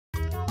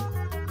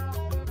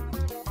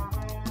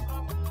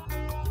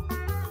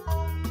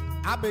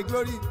abe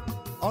glory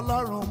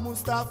Ọlọ́run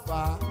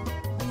Mustapha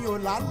ní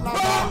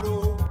ọ̀làlábàrò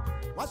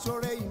wọ́n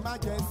ṣoore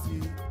emergency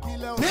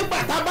kílẹ̀ òun. nígbà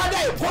tá a bá dá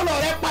ìkólọ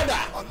rẹ padà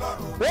ó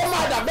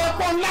máa dàbẹ́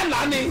pọ́ ńlá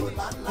lánìí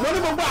lórí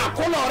gbogbo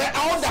àkólọ rẹ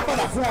a ó dà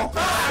padà fún ọ.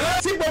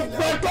 tí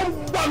gbogbo ẹ tó ń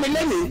gbọ́ mi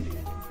lẹ́nìí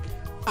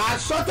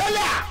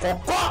àsọtẹ́lẹ̀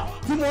àkọ́kọ́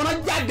tí mo rán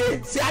jáde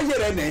sí ayé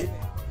rẹ nìyí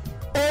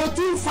o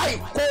ti ń fa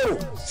ìkorò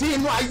sí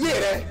inú ayé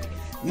rẹ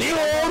ní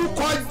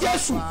orúkọ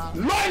Jésù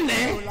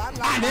lónìí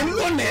àní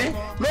lónìí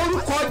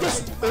lórúkọ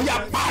Jésù ó yá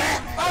parẹ́.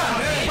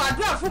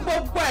 gbàdúrà fún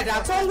gbogbo ẹ̀dá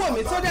tó ń wò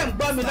mí tó dẹ̀ ń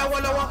gbọ́ mi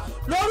lọ́wọ́lọ́wọ́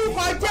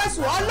lórúkọ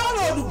Jésù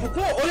Ọlọ́run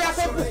olùbùkún ó yá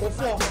kó bùkún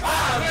fún ọ.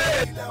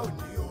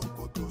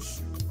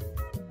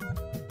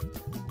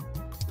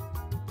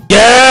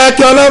 jẹ́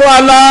kí Ọlọ́run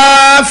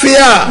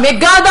àlàáfíà. May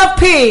God of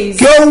peace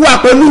kí ó wà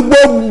pẹ̀lú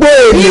gbogbo be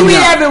with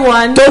ènìyàn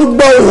everyone tó ń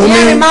gbọ́ òun ní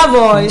hearing my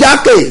voice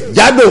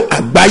jákèjádò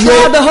àgbáyé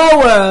throughout the whole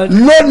world.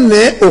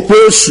 lónìí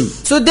òpin oṣù.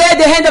 Today,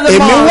 the end of the èmi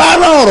wá month,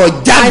 rán ọ̀rọ̀ I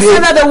jáde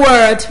send out the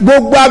word.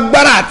 gbogbo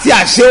agbára àti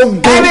àṣẹ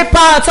ogun Every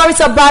power,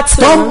 authority of tó ń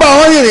battle, bá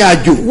ọ rìnrìn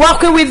àjò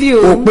walking with you,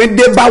 òpin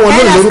dé bá wọn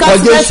And lónìí has lórúkọ come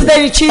to Jésù.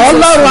 yesterday in Jesus'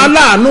 Ọlọ́run name.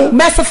 aláàánú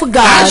merciful á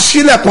God,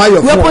 ṣílẹ̀kùn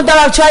ayọ̀ we fún open ọ. door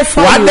of joy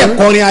for Wàá you, dẹ̀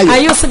kọrin ayọ̀.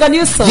 and you sing a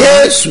new song.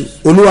 Jésù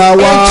Olúwa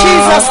wa. In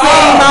Jesus'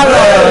 name, my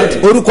Lord.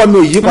 orúkọ mi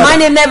ò yí My padà.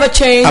 name never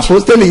changed.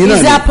 apostoli yìí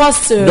He's the náà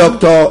apostle. ni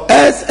Dr.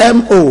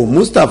 SMO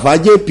Mustapha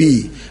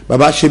JP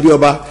baba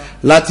sebioba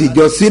láti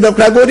ìjọ Cedar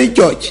Golden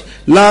Church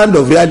Land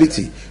of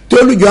Reality tí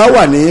olùjọ á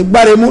wà ní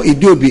Gbáremú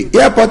Ìdíòbí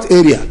airport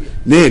area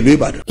ní ìlú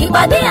Ìbàdàn.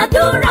 ìpàdé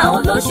àdúrà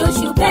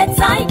olóṣooṣù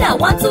Bethsaida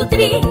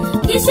 123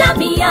 iṣẹ́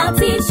mi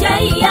àti iṣẹ́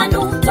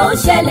ìyanu tó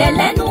ṣẹlẹ̀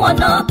lẹ́nu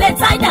ọ̀nà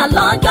Bethsaida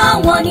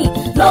lọ́jọ́ wọn ni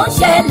ló ń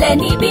ṣẹlẹ̀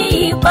níbi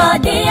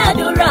ìpàdé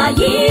àdúrà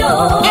yìí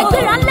o.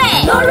 ẹgbẹ́ra lẹ̀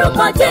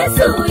lórúkọ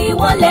Jésù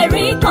ìwọlẹ̀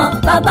rí kan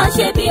bàbá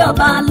ṣe bí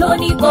ọba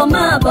lónìí kò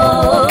máa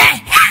bọ̀.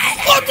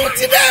 ó tún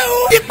ti dé o.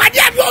 ìpàdé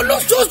àdúrà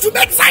olóṣooṣù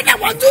Bethsaida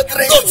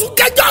 123. oṣù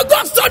kẹjọ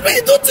August ọdún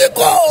yìí tó ti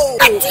kó.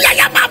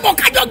 àtúnyàyà máa bọ̀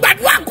kájọ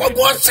gbàdúrà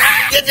kókó ṣẹ́.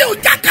 dídé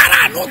ọjà kára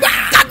àánú gbà.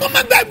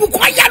 kágbọ́mọgbẹ́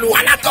ìbùkún ayélu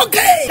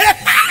alátọ́kẹ́.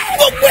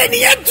 gbogbo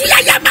ènìyàn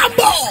túyàyà máa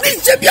bọ̀. ní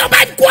sebioba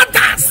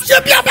headquarters.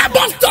 sebioba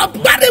bus stop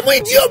Gbáremú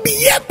Ìdíòbí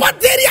airport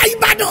area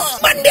Ìbàdàn.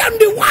 Monday on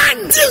the 1,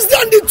 Tuesday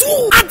on the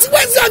 2, àti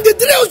Wednesday on the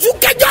 3 oṣù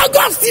kẹjọ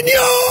August ni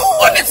o.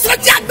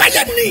 onísọjí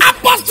àgbáyé ni.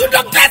 Apostle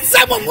Dr.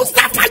 SMO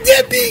Mustapha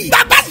JP.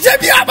 bàbá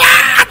sebioba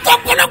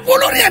àtọ̀pọ̀lọpọ̀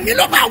olórin ẹ̀mí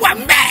ló máa wà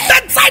mbẹ́.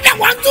 Bethsaida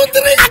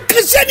 123.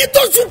 àkànṣe ni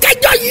tó sùn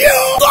kẹjọ yìí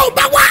o. tó o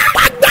bá wá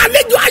wá gba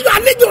àlejò ayọ̀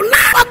àlejò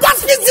ńlá.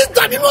 August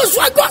visitor nínú oṣù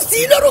August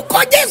yìí lórúkọ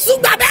Jésù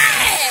gbà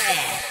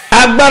bẹ́ẹ̀.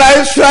 agbára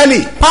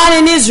Israẹli Power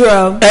in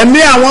Israel, ẹ̀mí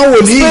àwọn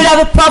wòlíì spirit of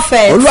the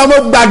prophet, Olúwa mo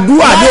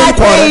gbàdúrà Lord, ní I orúkọ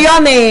pray in rẹ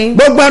your name.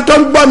 gbogbo ẹni tó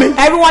ń gbọ́ mi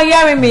Everyone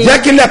hearing me,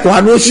 jẹ́ kí ilẹ̀kùn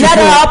àánú ṣí let fún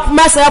the ọ. help,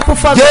 mercy open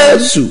for them.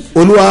 Jésù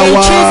Olúwa In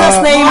wa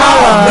Jesus' name, my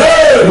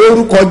Lord.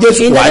 lórúkọ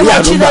Jésù In the wà ní name of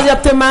àdúgbà Jesus, you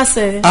obtain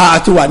mercy.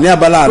 àti wà ní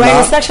abala We're in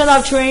àná the section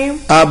of dream.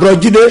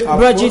 àbúrọ̀jídé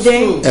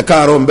Brojide, ẹ̀ka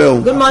àárọ̀ ń bẹ́ o.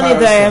 good morning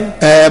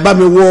there. Bá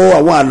mi wo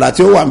àwọn àlá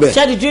tí ó wà ń bẹ̀.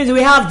 Share the dreams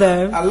we have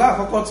there.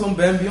 aláàkọ́kọ́ tó ń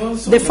bẹ ń bí ó ń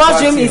sọ The first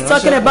dream is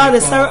talking about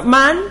the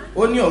man.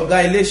 ó ní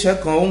ọ̀gá iléeṣẹ́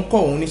kan ó ń kọ́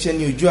òun níṣẹ́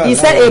ní ojú àlá. He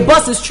said a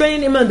boss is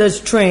training him on the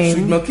train,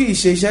 ṣùgbọ́n kì í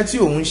ṣe iṣẹ́ tí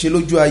òun ń ṣe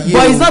lójú ayé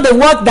but it's not the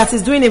work that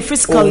he's doing in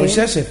physically. òun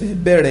ṣẹ̀ṣẹ̀ fẹ́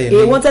bẹ̀rẹ̀ He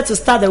ni wanted to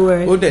start the ó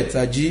work, dẹ̀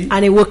tají.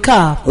 and he woke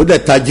up. ó dẹ̀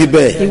tají He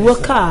bẹ́ẹ̀.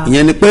 woke up.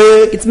 ìyẹn ni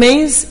pé It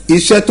means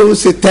iṣẹ́ tó ń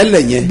ṣe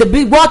tẹ́lẹ̀ yẹn the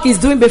big work he's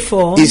doing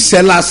before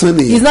iṣẹ́ lásán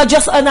is nìyẹn. not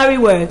just ordinary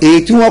work.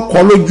 èyí tí wọ́n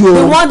kọ́ lójú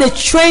The o one they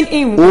train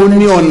him, ó on the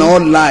ní dream. ọ̀nà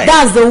ọ̀la ẹ̀.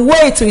 That's the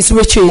way to his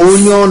riches. ó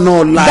ní ọ̀nà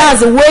ọ̀la ẹ̀. That's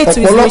the way to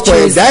his ọ̀pọ̀lọpọ̀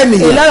riches. ẹ̀dá A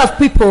ènìyàn lot of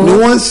people, ni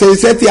wọ́n ń ṣe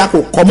iṣẹ́ tí a kò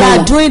kọ́ they mọ́ are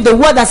wọn doing the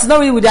work that's not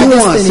really with tí their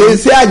wọ́n ṣe destiny.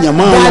 iṣẹ́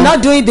àyànmọ́ They are wọn.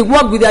 not doing the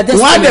work with their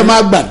wọ́n á dẹ̀ destiny.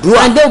 máa gbàdúrà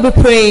And they will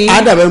be praying.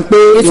 á dàbẹ̀ pé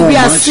It will wọ́n be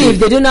máa as if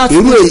they do ṣe not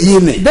irú do èyí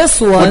nì. this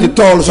wọ́n ti one.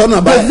 tọ́ ọ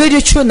sọ́nà They báyìí. lead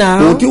you through now.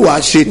 ohun tí wàá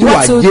ṣe tí wàá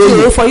What to jẹ́ do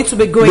yìí for you to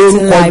be great in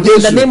lórúkọ life. In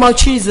the Jésù name of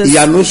Jesus.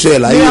 ìyanu ṣe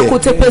láyé Miracle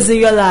ẹ̀. take place in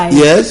your life.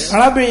 yes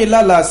arábìnrin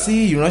lálàá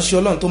sí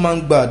ìránṣẹ́ Ọlọ́run tó máa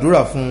ń gba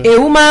àdúrà fún un. A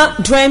woman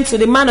dreamt to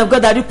the man of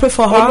God that you pray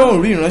for her.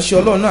 Ọlọ́run rí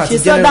ìránṣẹ́ Ọlọ́run náà She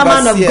àti saw that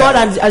man of God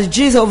general as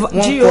Jesus of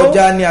wọ́n Geo.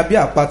 kọjá ní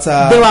abẹ́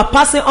àpáta. They were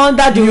passing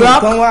under the nǹkan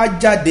rock, wá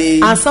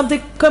jáde. and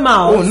something came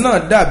out. òun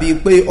náà dàbí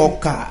pé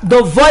ọkà.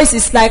 The voice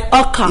is like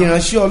Oka.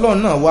 ìránṣẹ́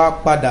Ọlọ́run náà wá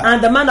padà.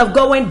 And the man of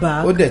God went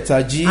back ó dẹ̀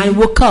tají. and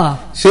woke up.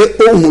 ṣé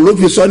ohun ló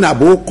fi sọ ní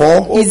àbò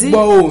kọ́. ó Is it-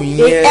 gbọ́ òun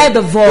he yẹn. heard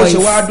the voice. ó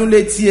ṣe wá dún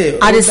létí ẹ̀.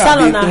 And ó the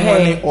sound dàbí on pé her wọ́n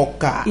ní head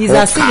ọkà. is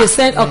as if they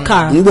sent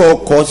Oka. nígbà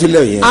ọkọ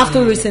sílẹ̀ yẹn After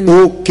listening,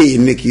 ókè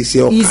ni kì í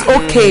ṣe ọkà. he's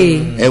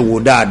okay. ẹ wò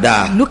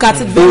dáadáa. Look at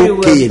it very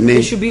well. ókè ni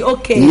It should be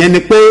okay. ìyẹn ni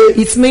pé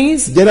It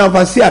means general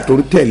overseer tó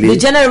ń the tẹ̀lé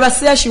general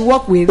overseer she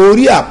work with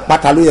orí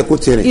àpáta ló yẹ kó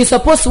tirẹ̀. is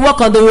supposed to work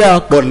on the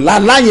rock, bọ̀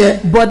lálá yẹn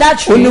but that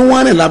ó ní tree,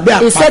 wọ́n rìn lábẹ́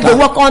he said they àpáta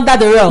work under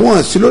the rock.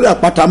 wọ́n sí lórí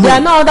àpáta They mọ́.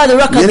 are not under the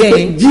rock ìyẹn ni pé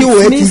again. jíò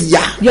ẹ It ti means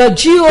yà your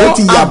geo ó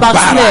ti yà are bàrà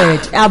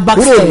backslid, are kúrò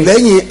backslid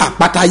lẹ́yìn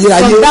àpáta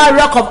ayérayé. from that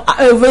rock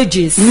of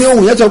ages. ní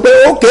ohun yẹn sọ pé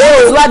ókè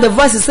That's o why the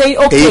voice is saying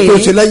èyí tó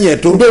ṣe okay. lẹ́yìn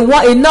ẹ̀ tó They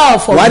want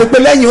enough for wàá rí me. pé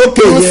lẹ́yìn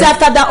ókè You will say yẹn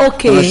after that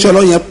okay. ìránṣẹ́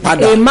Ọlọ́run yẹn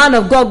padà A man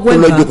of God ó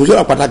went lọ back jòkó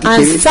sórí àpáta and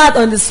kékeré sat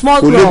on the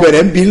small kò lè bẹ̀rẹ̀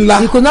rock. ń bí ńlá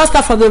He could not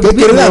start from the big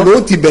kékeré náà ló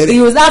rock. ti bẹ̀rẹ̀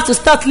He was have to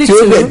start tí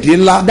ó lè dín little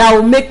ńlá that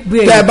will make be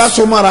prayed. tẹ́ ẹ bá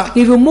súnmọ́ra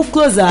If you move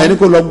closer, ẹni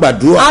kò lọ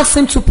gbàdúrà ask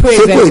him to pray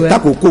ṣé kò very well.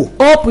 ìtakòkò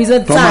Hope is a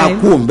tó máa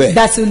kú òun time bẹ́ẹ̀.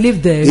 that you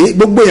live there.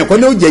 Gbogbo èèyàn kọ́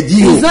ni ó jẹ́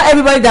jí o It's not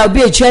everybody that will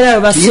be a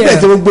general kì í bẹ̀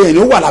tí overseer. gbogbo èèyàn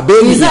ó wà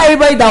lábẹ́ It's not ènìyàn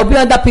everybody that will be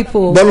under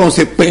people. bọ́lọ̀ ń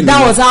ṣe pé That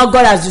nìyẹn was how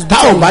God has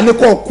táwọn bá done. ní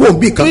kó kú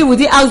òbí kan We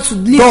would ask to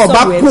live tó o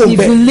bá somewhere. kú òun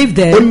If you live bẹ́ẹ̀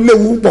there, ó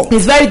léwu pọ̀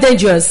it's very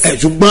dangerous.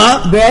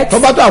 ṣùgbọ́n But tó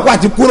bá tó àkó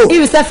àti kúrò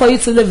if it's time for you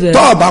to live there,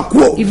 tó o bá kú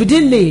ò if you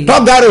didn't leave, tó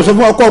gàrí ò sọ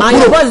fún ọkọ and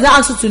your kúrò boss is not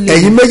asked you to leave,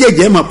 ẹ̀yin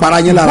méjèèjì ẹ̀ máa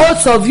para yín lára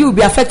both of you will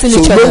be affecting so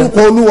each other.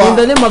 lórúkọ Olúwa In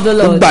the name of the ó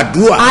Lord,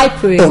 gbàdúrà I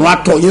pray. ọ̀run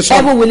àtọ̀ yín sọ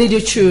Heaven will lead you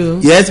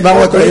through. yẹ́sì bá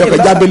wọ́n tọ́ ẹ̀yọ́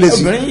kẹjá bẹ́lẹ̀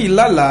sí obìnrin yìí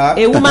lálàá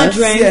A woman sí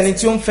dreamt ẹni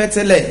tí ó ń fẹ́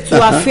tẹ́lẹ̀ to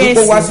her face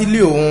tó wá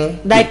sílé òun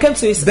that he came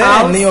to his bẹ́ẹ̀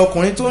house, ni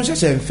ọkùnrin tó ń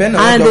ṣẹ̀ṣẹ̀ ń fẹ́ náà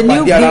and jọ the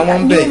new pàdé ara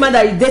wọn new bẹ́ẹ̀ man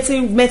that is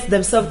dating met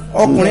themselves.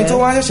 ọkùnrin tó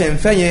wá ṣẹ̀ṣẹ̀ ń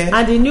fẹ́ yẹn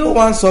And the new ó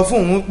wá ń sọ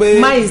fún òun pé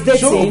man is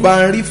dating. ṣó o bá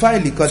ń rí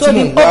fáìlì kan So tí the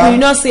mò ń hope will wá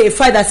not say a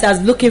fight that she was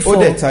looking for, ó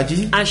dẹ̀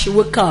tají. and she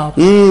woke up.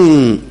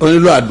 ó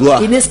nílò àdúrà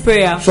He needs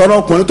prayer.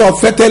 sọ̀rọ̀ ọkùnrin tó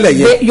fẹ́ tẹ́lẹ̀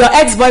yẹn Your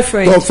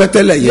ex-boyfriend, tó fẹ́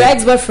tẹ́lẹ̀ your yẹn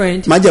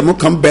ex-boyfriend, májẹ̀mú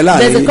kan bẹ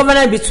there's a láàrin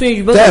covenant between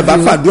you both tẹ́ ẹ̀ bá of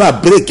you. fàdúrà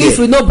bírèkì If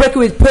you no break it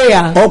with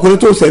prayer, ọkùnrin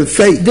tó ṣe ń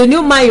fẹ́ yìí the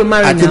new man you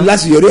marry àti now,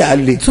 láti yọrí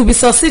àlè to be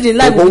succeeding in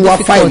life Ó will be wá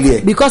fáìlì ẹ̀.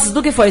 difficult because he's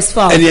looking for his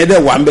file. ẹni ẹ̀dẹ̀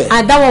wà ń bẹ̀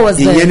And that one was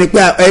ìyẹn there. ni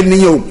pé ẹni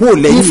yẹn ò kú ò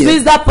It lẹ́yìn yẹn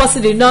means that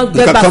person did not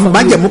get Nǹkan back kan- from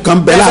májẹ̀mú kan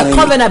you. bẹ There's láàrin a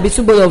covenant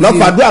between both of lọ you.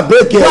 fàdúrà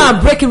bírèkì Go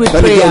and break it with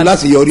prayer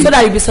láti yọrí so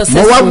that you be mo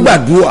successful. wá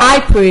gbàdúrà I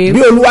pray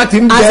bí Olúwa ti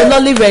ń as bẹ the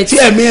Lord liveth tí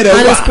ẹ̀mí rẹ̀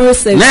and wà the Spirit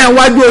saves náà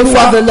wájú Olúwa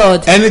before the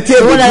Lord. ẹni tí The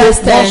èmi one that tó I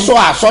stand, sọ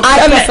I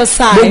àsọtẹ́lẹ̀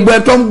prophesy. gbogbo ẹ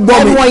tó ń gbọ́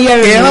mi Everyone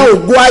hearing me. ìran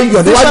ògo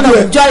ayọ̀ Vision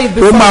níwájú of joy ẹ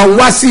before ó máa you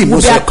wá sí will be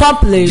ìmúṣẹ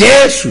accomplished.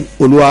 Jésù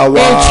Olúwa wa.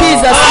 In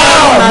Jesus'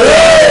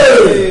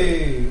 name.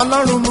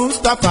 ọlọ́run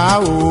Mustapha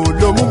o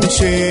ló mú mi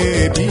ṣe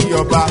bí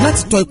ọba.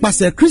 láti tọ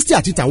ipasẹ̀ Kristi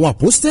àti tàwọn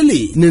àpọ́stélì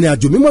nìrìn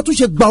àjò mímọ́ tún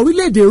ṣe gba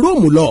orílẹ̀-èdè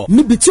Róòmù lọ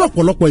níbi tí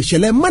ọ̀pọ̀lọpọ̀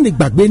ìṣẹ̀lẹ̀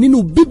mánigbàgbé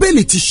nínú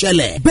Bíbélì ti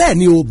ṣẹlẹ̀ bẹ́ẹ̀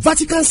ni o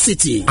Vatican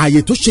City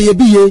ààyè tó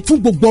ṣeyebíye fún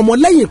gbogbo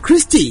ọmọlẹ́yìn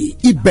Kristi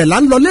ibẹ̀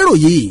là ń lọ lérò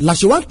yìí la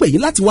ṣe wá ń pè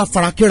yín láti wá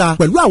farakínra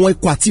pẹ̀lú àwọn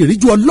ikọ̀ àti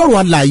ìríjú Ọlọ́run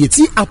alààyè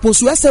tí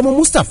àpòsù SMO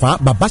Mustapha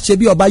bàbá ṣe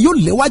bí ọba yóò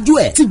léwájú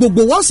ẹ̀ tí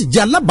gbogbo wa ó sì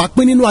jẹ́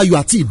alábàápín nínú ayọ̀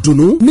àti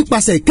ìdùnnú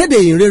nípasẹ̀ ìkéde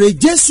ìrere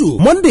Jésù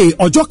Monday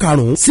ọjọ́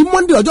 5 sí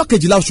Monday ọjọ́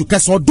 12 oṣù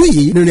kẹsàn-án ọdún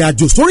yìí nìrìn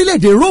àjò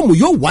sórílẹ̀-èdè Róòmù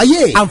yóò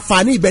wáyé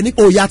àǹfààní ibẹ̀ ní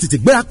òòyà tètè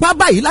gbéra pá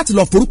báyìí láti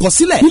lọ forúkọ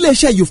sílẹ̀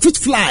níléeṣẹ́ You Fit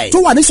Fly tó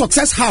wà ní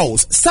Success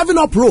House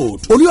 7up Road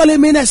Olúyọ̀lé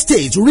Main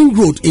Estate Ring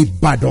Road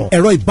Ìbàdàn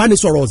ẹ̀rọ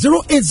ìbánisọ̀rọ̀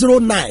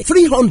 0809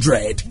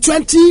 300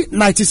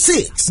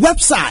 2096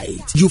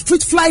 website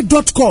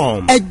youfitfly.com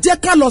ẹ jẹ́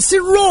ká lọ sí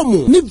Róòmù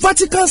ní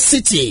Vatican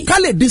City ká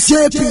lè di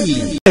CAP.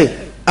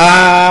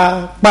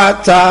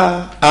 Àpáta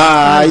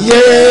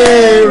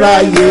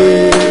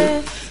ayérayé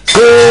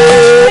ṣe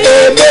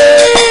ebe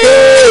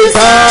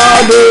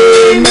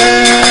ìsàlẹ̀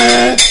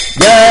mẹ́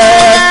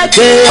jẹ́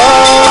kí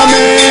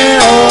omi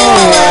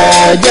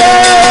ọ̀rẹ́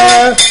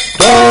jẹ́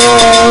tó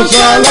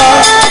sọlá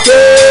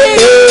pé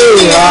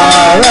ìhà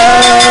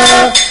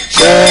rẹ̀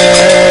ṣe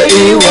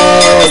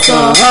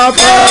ìwòsàn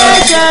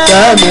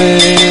afẹ́fẹ́ mi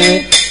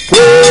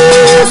kò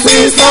sí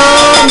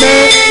sọ́mi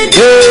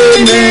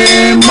èmi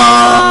mọ́.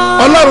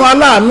 Ọlọ́run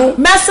aláàánú.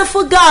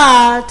 Merciful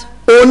God,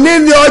 Òní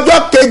ni ọjọ́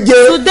keje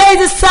today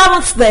is the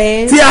 7th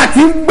day tí a ti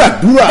ń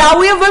gbàdúrà that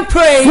we have been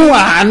praying fún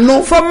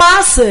àánú. for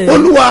mercy.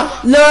 Olúwa,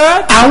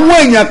 Lord, àwọn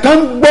èèyàn kan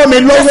ń gbọ́ mi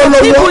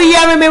lọ́wọ́lọ́wọ́, people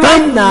hearing me kan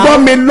right ń now, gbọ́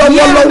mi hearing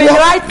me lọ́wọ́lọ́wọ́,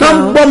 right kan ń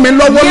now, gbọ́ mi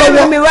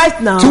hearing me lọ́wọ́lọ́wọ́, right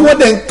now, tí wọ́n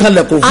dẹ̀ ń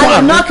kanlẹ̀kùn fún and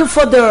I'm àánú. knocking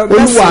for the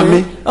Olúwa mi,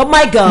 mercy. Oh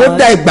my mo God,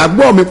 da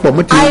ìgbàgbọ́ mi pọ̀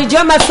mọ́ ti. I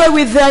join my faith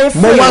with their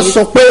Mo wá faith,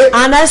 sọ pé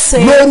and I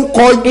say,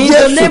 lórúkọ in the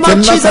Jésù name ti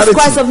of Jesus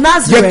Christ of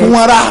Násárẹ́tì, jẹ́ kí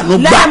wọ́n Nazareth, rà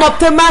àánú let gbà. them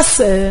obtain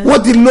mercy.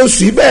 Wọ́n ti lo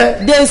oṣù yìí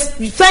bẹ́ẹ̀. They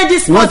spend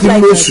this Wọ́n month ti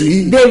like lo that. oṣù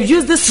yìí. They've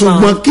used this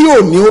Ṣùgbọ́n month. kí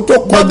òní ó tó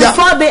But kọjá,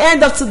 before the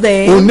end of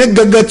today, òní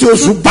gangan tí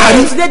oṣù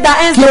parí, today that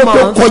ends kí the ó tó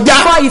month, kọjá,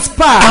 before it's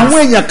passed, àwọn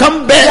èèyàn kan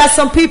there bẹ́ẹ̀ are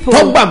some people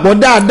tó gbàgbọ́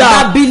dáadáa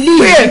that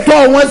believe pé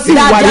ẹ̀tọ́ wọn sì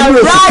that wà their nínú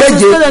oṣù right is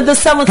keje. still in the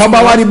 7th Tó bá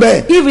wá rí month.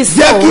 bẹ́ẹ̀, If it's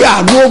jẹ́ so, kí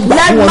àánú ó gbà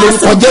let fún wọn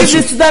lórúkọ mercy give Jésù.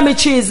 this to them in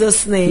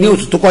Jesus' Ní name.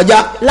 oṣù tó kọjá,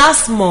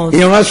 Last month,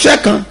 ìránṣẹ́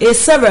kan, a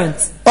servant,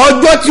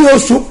 ọjọ́ tí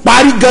oṣù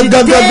parí the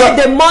day gangan,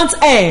 the month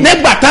ends,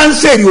 nígbà tá ń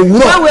ṣèrè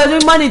òwúrọ̀, when we are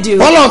doing money due,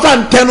 Ọlọ́run tá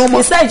ń tẹnu mọ́.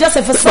 he said just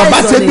emphasize Bàbá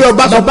on ṣe bí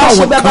ọba it. sọ pé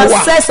àwọn kan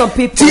wà said some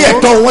people tí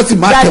ẹ̀tọ́ wọn sì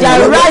máa that tẹ̀ wọ́n their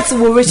lọ́wọ́. rights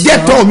will reach Jẹ́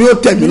them. tọ́ mi ó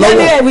tẹ̀ mí Let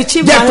me lọ́wọ́.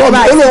 retrieve Jẹ́ my tọ́ mi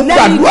rights. Ọlọ́run Let me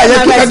gbàdúrà get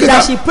yẹn my rights. kíkakíka.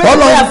 That she pray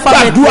Ọlọ́run prayer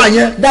fervently. gbàdúrà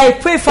yẹn. That he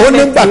pray Ó ní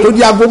gbà tó fervently.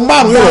 di aago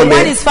márùn-ún That when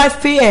ìrọ̀lẹ́, it's 5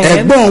 p.m.,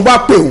 ẹ̀gbọ́n wa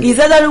pè òun. he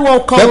said everyone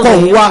called Kẹ́kọ̀ọ́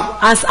him wá.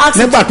 and asked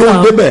him Nígbà to tó ń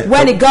come. débẹ̀,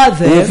 When he got òun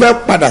there, fẹ́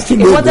padà he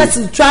sílùú wanted Ògùn.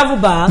 to travel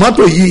back,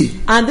 Mọ́tò yìí,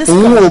 and this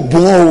òun car ò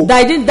bùn ọ́ o. that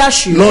he didn't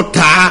dash you, Lọ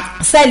tà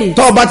á. sell it.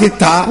 Tọ́ ọ bá ti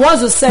tà á,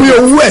 Once you sell pín it,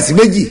 owó ẹ̀ sí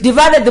méjì.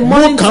 divided the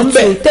money Mú kan into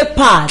two, bẹ̀. take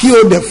part, Kí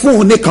o dẹ̀ fún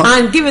òun nìkan.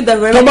 and give him the Tọ́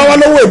bá wá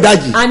remaining. lọ́wọ́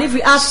ìdajì, And if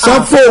you ask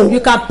san fóun, you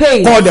can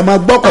pay kọ́ ọ̀dẹ̀ máa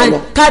gbọ́kọ̀ and lọ.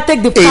 can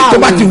take the Èyí power tó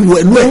bá ti wù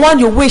ẹ́ nú the ẹ̀, one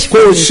you wish kó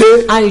for o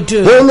ṣe. and you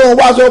do. Olóhùn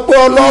wá sọ pé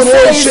Ọlọ́run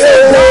ó He ṣe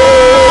said,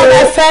 God,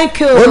 I é. thank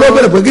you.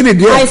 Olóbẹ̀rẹ̀ pé kí ni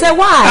díẹ̀? I said,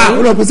 why?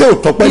 Olóhùn pé sẹ́ ò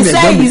tọ́pẹ́ He ní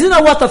ẹ̀gbọ́n said, mi. is it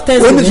not worth of Ó ní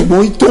thanksgiving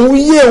ṣùgbọ́n tó ń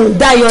yé òun.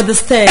 that you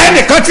understand?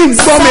 Ẹnìkan tí ń gbọ́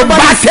mi Somebody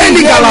bá still tẹ́lẹ̀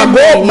hearing gàlàgó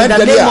me in the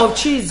mẹ́tẹ̀lẹ́yà. name of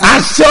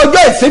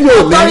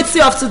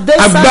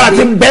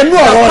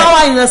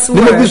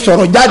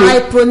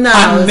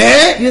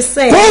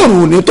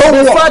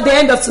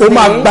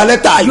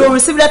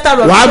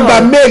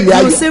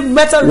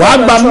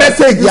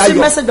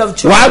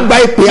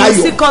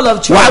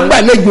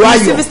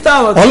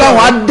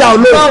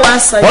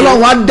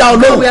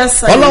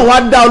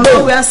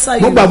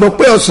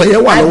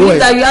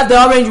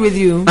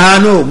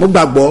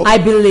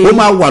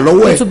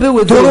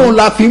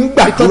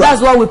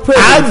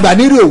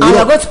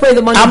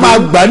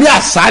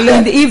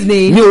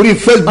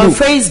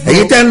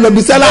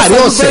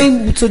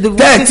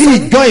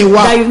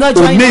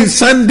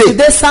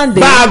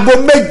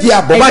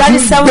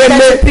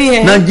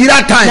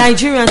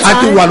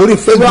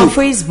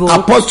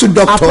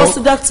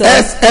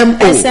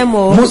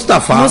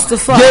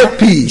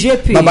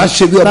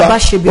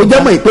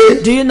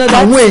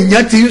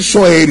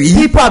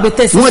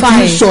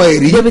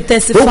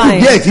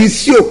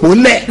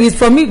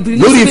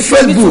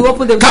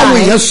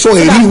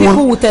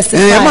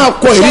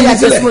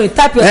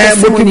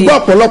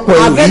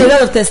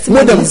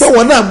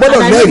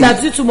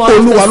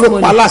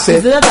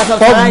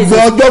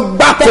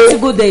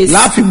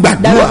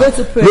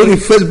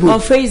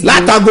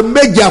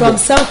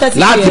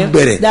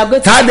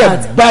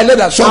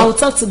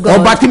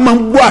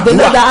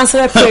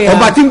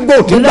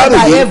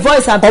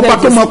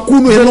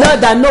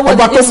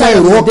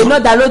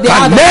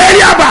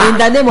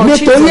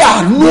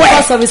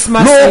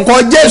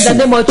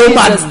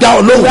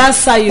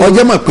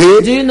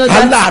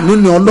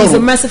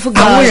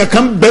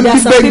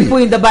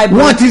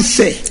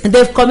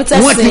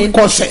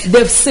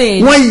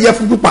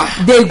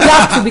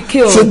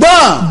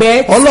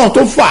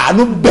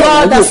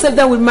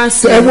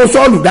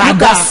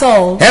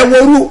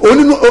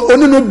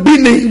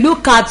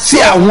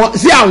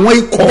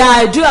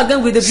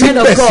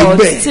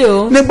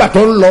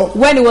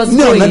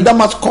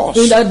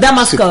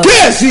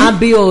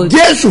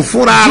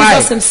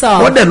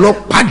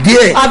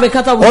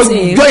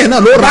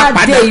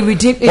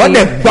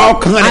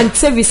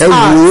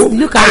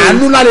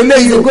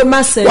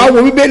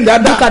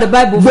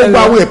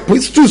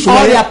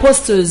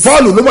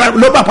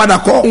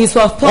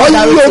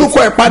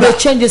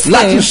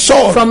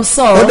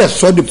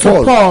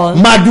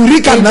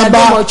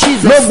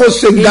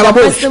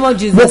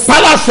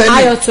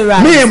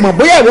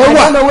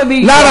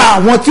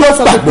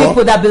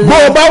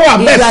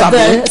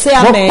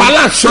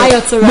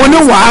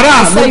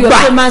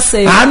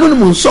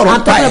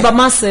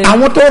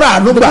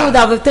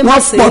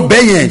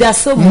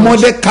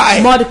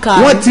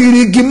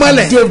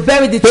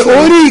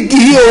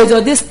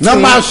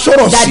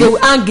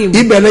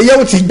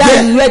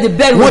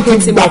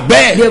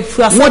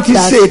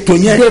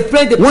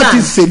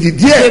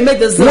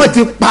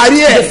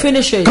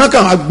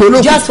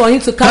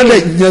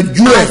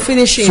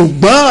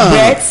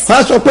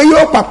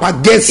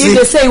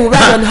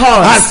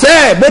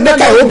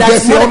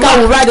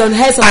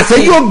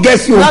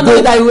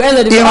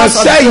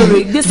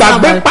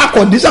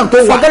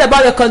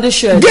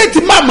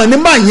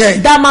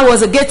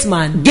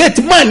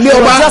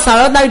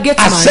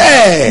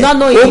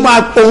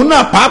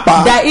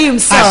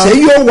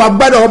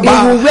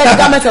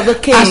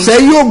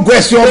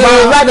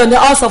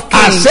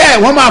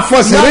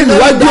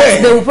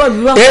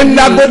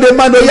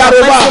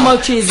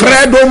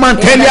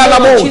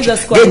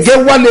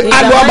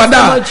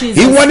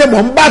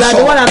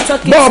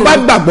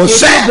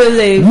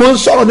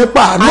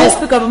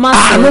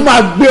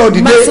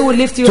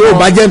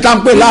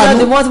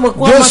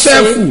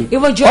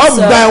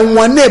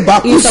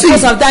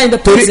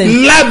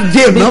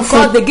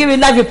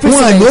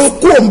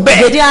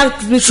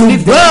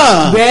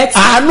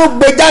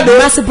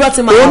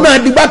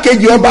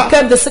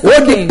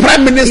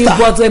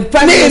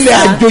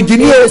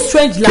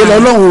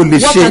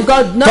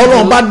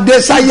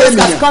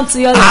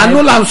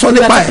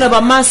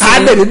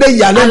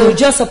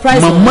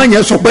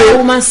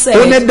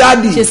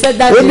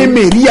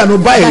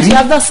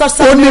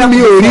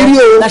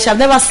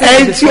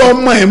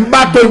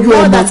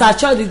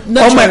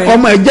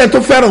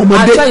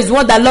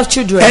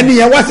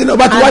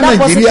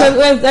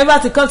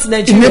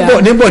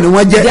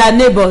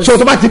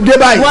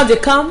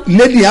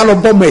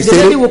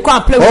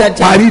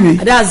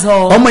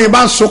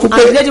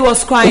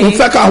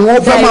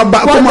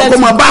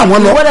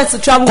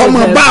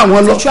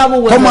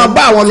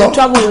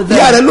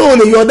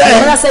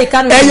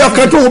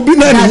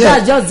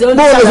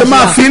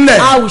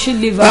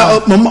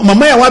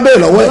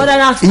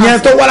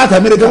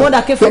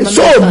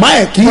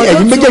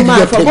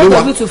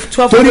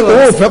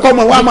òun ò fẹ́ kọ́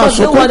ọmọ wa máa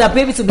sọkún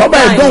bàbá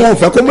ẹ̀gbọ́n wọn ò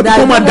fẹ́ kó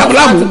máa dàbọ̀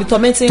láàmú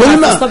torí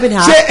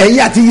náà ṣé ẹ̀yin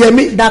àti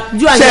Yẹmí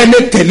ṣé ẹ lè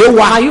tẹ̀lé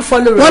wa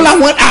wọ́n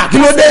làwọn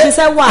àkílódé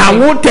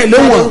àwọn tẹ̀lé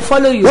wọn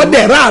wọ́n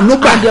dẹ̀ rà àánú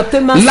gbà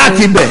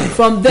láti bẹ̀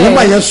wọ́n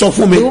máa yẹn sọ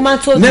fún mi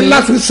ní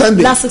last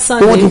Sunday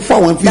wọ́n ti fún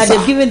àwọn fisa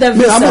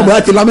mi àmọ́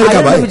bọ́lá ti lọ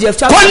Amẹ́ríkà báyìí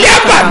kọ́lé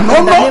àgbà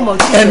nọ́nọ́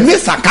ẹ̀mí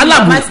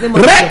sàkálàbù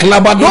rẹ̀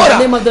kìlàbàdọ́rà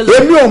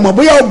èmi ò mọ̀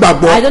bóyá ó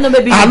gbàgbọ́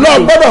àánú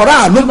ọlọ́gbọ́dọ̀ rà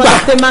àánú gbà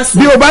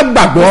bí o bá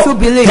gbàgbọ́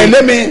tẹ̀lé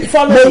mi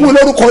mo wú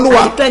lórúkọ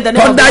Olúwa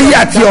tọ́ndá yí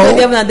àti ọ̀run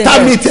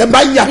tábìlì tẹ bá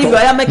yàtọ̀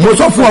mo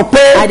sọ fún ọ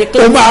pé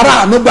o máa rà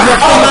àánú gbà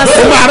o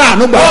máa rà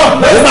àánú gbà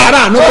o máa rà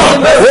àánú gbà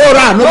o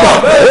rà àánú gbà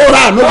o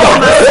rà àánú gbà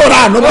o rà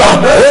àánú gbà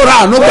o rà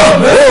àánú gbà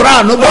o rà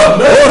àánú gbà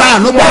o rà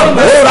àánú gbà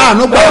o rà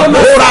àánú gbà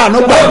o rà àánú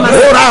gbà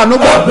o rà àánú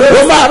gbà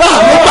o máa rà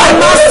àánú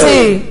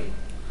gbà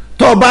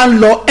tó bá ń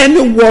lọ any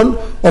one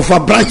of our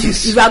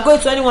branches. If you are going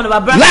to any one of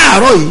our branches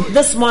láàárọ̀ yìí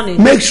this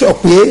morning, make sure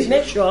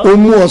pé o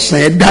mú ọsàn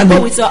ẹ̀ dání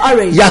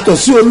yàtọ̀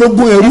sí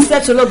ológun ẹrú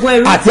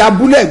àti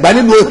abúlé ẹ̀gbá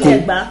nínú Èkó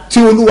tí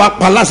Olúwa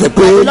pa láṣẹ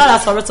pé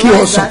kí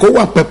ọsàn kó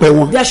wà pẹpẹ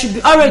wọn.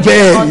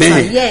 bẹ́ẹ̀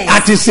ni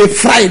àti ṣe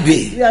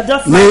Friday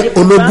ní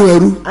ológun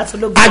ẹrú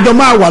àjọ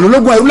máa wà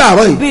lólógun ẹrú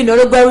láàárọ̀ yìí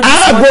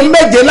aago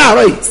 7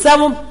 láàárọ̀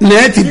yìí ní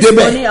ẹ ti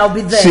débẹ̀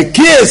sì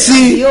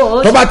kíyèsí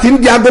tó bá ti ń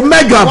di aago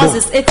 7 àbọ̀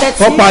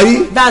ọ̀pá yìí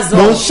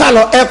mo ń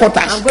sálọ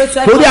headquarters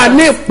torí a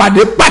ní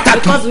ìpàdé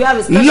pàtàkì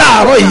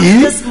láàárọ̀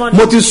yìí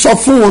mo ti sọ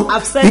fún wọn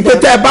ìpè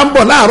tẹ́ ẹ bá ń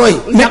bọ̀ láàárọ̀ yìí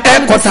ní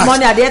headquarters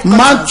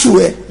máa ń tù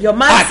ẹ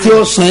àti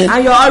ọ̀sán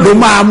ẹ ló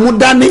máa mú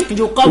dání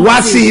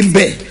wá sí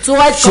ibẹ̀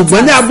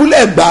ṣùgbọ́n ní abúlé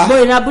ẹ̀gbá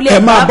ẹ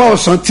máa bá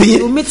ọ̀sán tí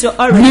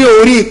ní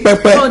orí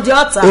pẹpẹ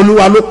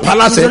Olúwa ló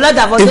paláṣẹ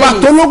ìfà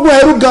tó lógún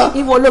ẹrú gan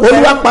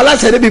Olúwa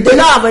paláṣẹ níbi pé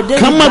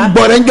ká má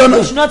gbọ̀rẹ́ ń jọ́nà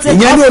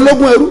ìyẹn ní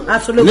ológun ẹrú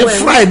ní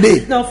Friday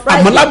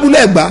àmọ́ lábúlé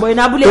ẹ̀gbá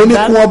ó ní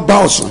kí wọ́n bá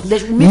ọ̀sán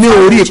ní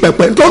orí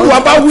pẹpẹ nítorí wàá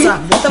bá wí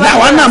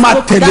làwọn náà máa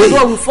tẹ̀lé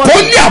kó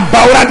ní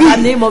àbáwọ́ra bí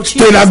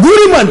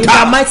tẹ̀lágúrí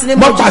mọ̀ta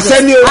mọ̀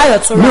pàṣẹ ní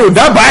o mi ò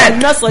dábàá ẹ̀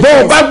bó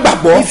o bá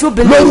gbàgbọ́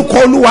lórúkọ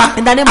Olúwa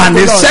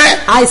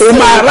àníṣẹ́ o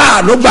máa rà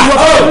àánú gbà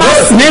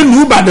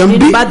nílùú Ìbàdàn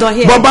bí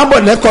bọ́ bá bọ̀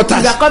lẹ́kọ̀tà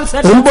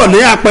ò ń bọ̀ ní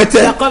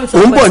Apẹtẹ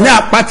ò ń bọ̀ ní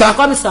Àpáta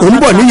ò ń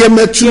bọ̀ ní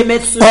Yemẹtu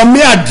Ọmí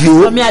Àdìó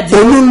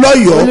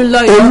Olúlọ́yọ̀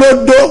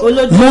Olódó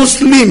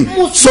Muslim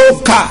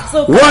Soka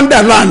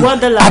Wonderland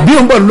àbí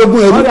ò ń bọ̀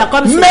lógún ẹrú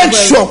make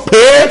sure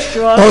pé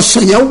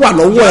ọ̀sán yẹn wà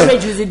lọ́wọ́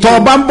ẹ̀ tọ́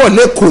ọba ń bọ̀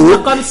lẹ́kọ̀ọ́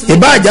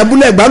ìbáàjẹ́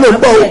abúlé ẹ̀gbá ló ń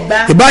bọ̀ o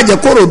ìbáàjẹ́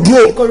Kòròdú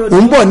o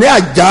ń bọ̀ ní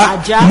Àjà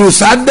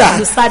Lùsádà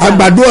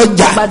Àgbàdo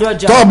Ọjà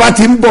tọ́ ọba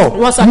ti ń bọ̀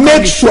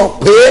make sure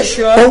pé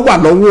ó wà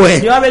lọ́wọ́ ẹ̀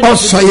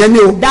ọ̀sán yẹn ni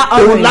o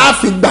òun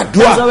láàfin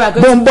gbàdúrà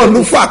bó ń bọ̀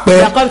lúfọ̀ àpẹ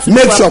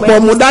make sure pé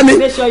ọmọ dání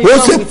ó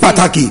ṣe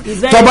pàtàkì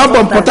tọ́ bá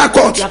bọ̀ Port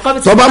Harcourt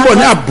tọ́ bá bọ̀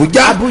ní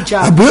Àbújá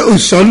àbí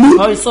Ìṣọ̀lú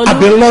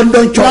àbí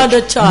London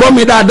Church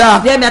gbọ́mi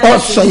dáadáa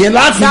ọ̀sán yẹn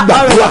láàfin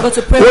gbàdúrà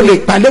o lè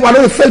pàdé wa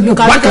lórí Facebook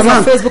bákan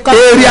náà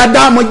èrè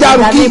adáàmú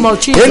járùkì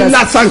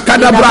elasan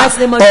kadabra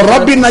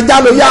ọ̀rọ̀ bí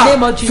najaloya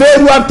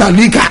fẹ́rù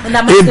àtàlíkà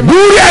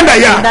èbúrí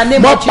àdàyà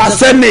mọ́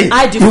pàṣẹ ní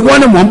ìwọ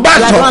ni mò ń bá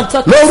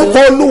sọ lórúkọ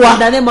Olúwa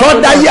tó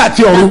dáyé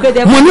àti ọ̀run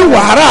mo ní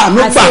wàhálà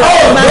àánú gbà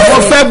mo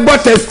fẹ́ gbọ́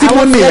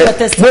testimony ẹ̀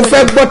mo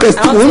fẹ́ gbọ́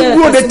testimony ń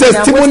dúró de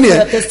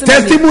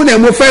testimony ẹ̀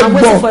mo fẹ́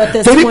gbọ́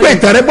torí pé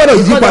ìtẹ̀rẹ́ gbọ́dọ̀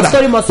yí padà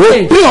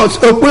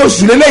òpin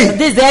oṣù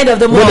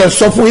lélẹ́yìn mo lè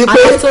sọ fún yín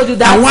pé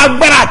àwọn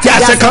agbára àti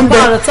àṣẹ kan bẹ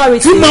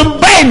tí mo ń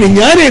bá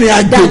ènìyàn rìnrìn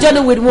àjò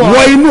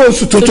wọ inú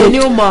oṣù tuntun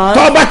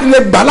tó bá ti lè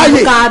gbà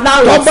láyè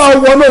tó bá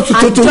wọ inú oṣù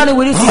tuntun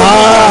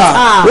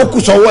ó kù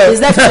sọ́wọ́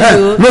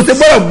ẹ̀ ló ti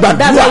gbọ́dọ̀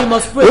gbàdúrà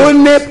ó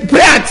ní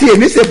prayer àti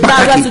èmi ṣe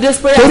pàtàkì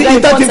torí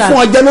ìta ti fún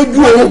ọjọ́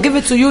lójú oorun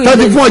tó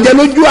ti fún ọjọ́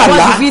lójú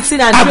àlá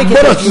a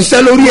gbọ́dọ̀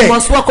ṣiṣẹ́ lórí ẹ̀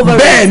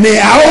bẹ́ẹ̀ ni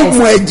a ó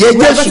mú ẹ̀jẹ̀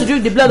Jésù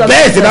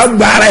bẹ́ẹ̀ sì dá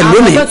gba ara ẹ̀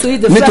lónìí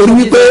nítorí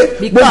wípé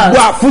gbogbo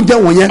àfúnjẹ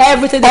wọ̀nyẹn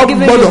ọ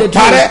gbọ́dọ̀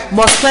parẹ́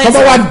tọ́ba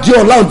wa di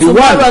ọ̀la òde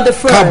wá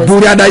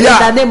kàbúrì àdáyà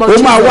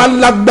ó máa wá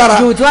lágbára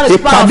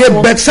ìpàdé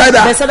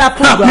Bethsaida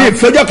ní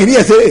ìfẹjọ́ kìíní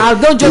ẹ̀sẹ̀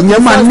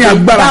ìyẹn máa ní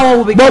agbára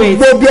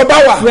gbogbo bí ọba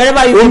wà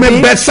omi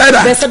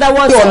Bethsaida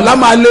tó ọ̀la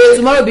máa lé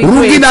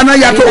rúgìdánná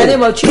yàtọ̀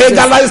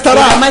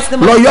kégalásítárà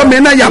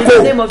lọ́yọ́mìnà yàkó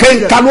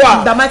kéńkálúà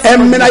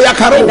ẹ̀mìnà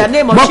yàkàrò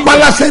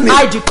mọ́pálásẹ̀ ni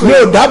mi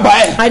ò dábàá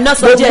ẹ̀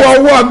gbogbo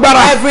ọwọ́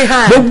agbára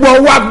gbogbo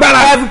ọwọ́ agbára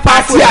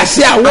àti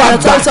àṣẹ àwọn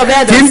àgbà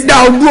tí ń dá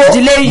ọdún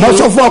mọ̀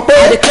sọ fún ọ pé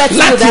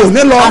láti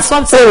òní lọ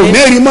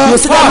òní rí mọ́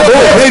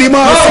òní rí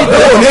mọ́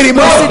òní rí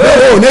mọ́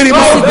òní rí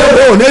mọ́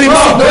òní rí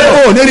mọ́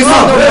òní rí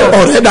mọ́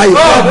ọ̀rẹ́ dayọ̀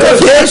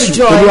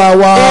Jésù Olúwa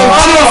wa.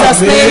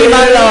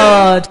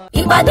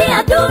 ìpàdé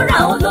àdúrà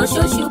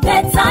olóṣooṣù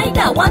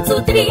Bethsaida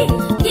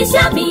 123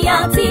 iṣẹ́ mi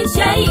àti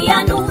iṣẹ́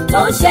ìyanu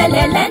tó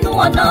ṣẹlẹ̀ lẹ́nu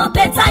ọ̀nà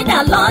Bethsaida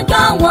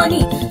lọ́jọ́ wọn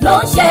ni ló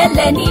ń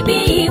ṣẹlẹ̀ níbi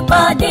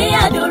ìpàdé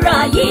àdúrà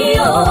yìí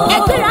o.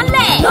 ẹgbẹ́ra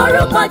lẹ̀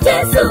lórúkọ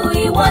Jésù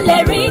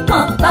ìwọlẹ̀ rí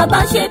kan bàbá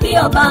ṣe bí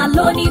ọba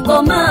lónìí kò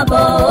máa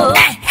bọ̀.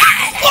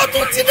 ó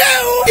tún ti dé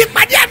o.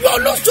 ìpàdé àdúrà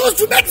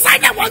olóṣooṣù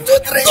Bethsaida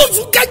 123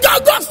 oṣù kẹjọ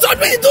August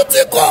ọdún yìí tó ti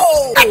kọ́.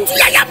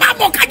 àtúnyàyà máa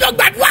mọ̀ kájọ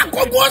gbàdúrà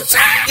kọ́gbọ́n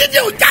ṣẹ́. dídé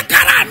ọjà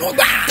kára àánú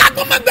gbà.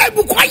 kágbọ́mọgbẹ́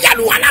ibùkún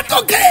ayélujára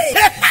látọ̀kẹ́.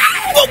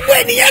 gbogbo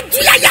ènìyàn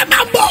túyàyà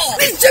máa bọ̀.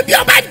 ní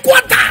sebioba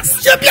headquarters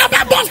sebioba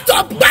bus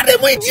stop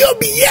gbàdémù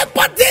ìdíòbí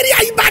airport area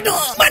Ìbàdàn.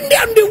 Monday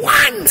on the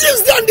 1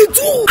 Tuesday on the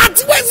 2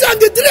 àti Wednesday on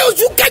the 3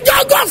 oṣù kẹjọ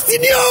August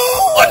ni o.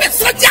 ó ní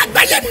sọ́jà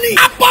àgbáyé ni.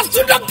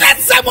 Apostle Dr.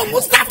 Sẹ́mu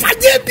Mustapha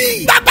JB.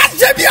 bàbá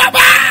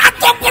sebioba.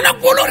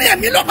 àtọ̀pọ̀lọpọ̀ olórí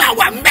ẹ̀mí ló máa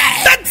wà mbẹ́.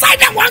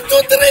 Bethsaida 1,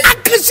 2, 3.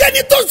 àkànṣe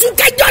ni tó oṣù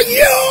kẹjọ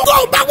yìí o. tó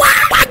o bá wá.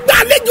 wàá gba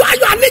àlejò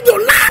ayọ̀ àlejò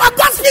ńlá.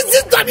 August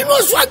visitor nínú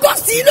oṣù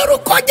August yìí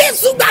lórúkọ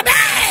Jésù gbà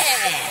bẹ́ẹ̀.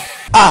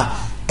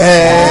 Ẹ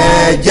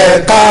jẹ́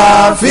ká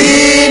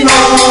fínà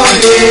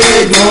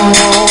dídùn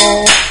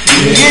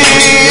yìí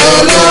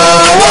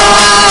Olúwa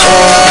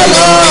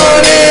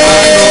olóore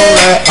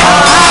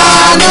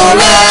àánú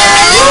rẹ̀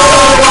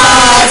yóò wá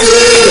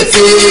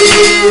títí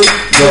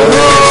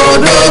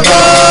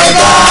lòdòdó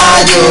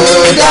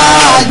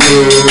dájúdájú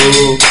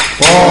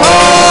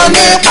òun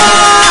nípa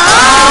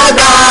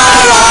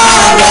agbára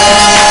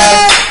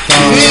rẹ̀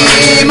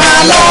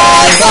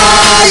ìmọ̀lẹ̀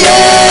sáyé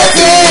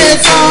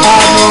títún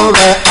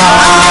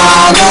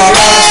àánú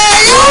rẹ̀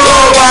yóò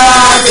wá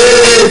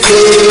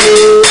títí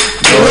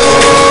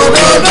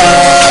lòdòdó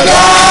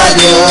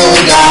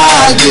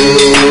dájúdájú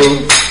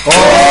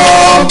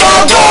ohun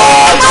gbogbo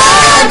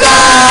máa dá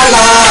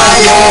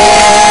láyé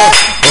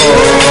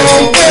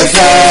òun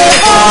pèsè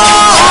fún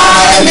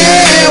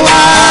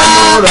àìníwá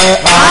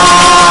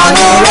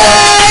àánú rẹ̀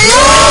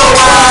yóò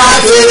wá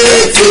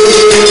títí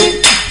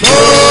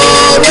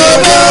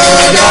lòdòdó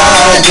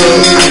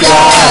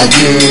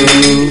dájúdájú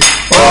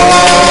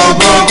ohun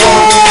gbogbo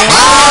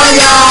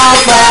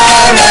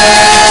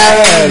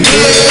ayọ̀fẹ́rẹ́ ní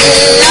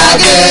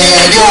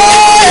àgbèjọ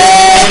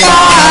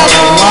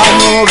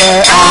ìkarùn-ún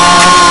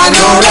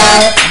àánú rẹ̀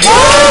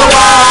yóò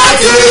wá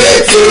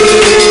títí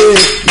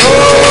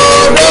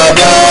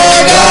lòdòdó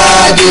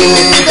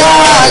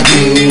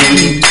dájúdájú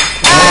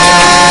ẹ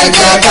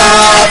jẹ́ ká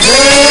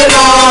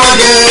fínà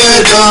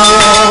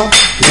dídùn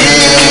ní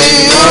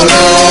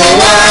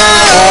Olúwa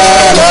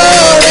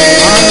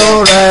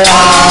olóore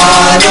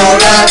àánú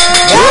rẹ̀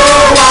yóò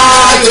wá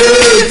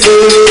títí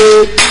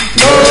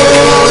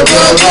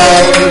lòdòdó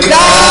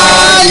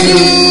dájúdájú.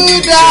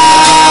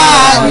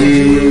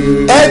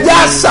 ẹ jẹ́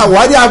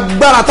àṣàwárí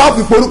agbára táwọn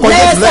fi porúkọ Jésù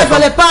Let's lẹ́ẹ̀kan. for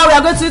the power we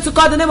are going to use to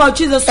call the name of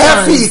Jesus ẹ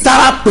fi once.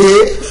 ìtara pè é.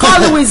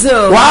 Call it with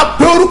zeal. wà á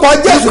pé orúkọ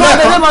Jésù Call the name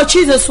lẹ́ẹ̀kan. of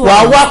Jesus wà á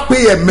once. wá pé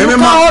ẹ̀mí You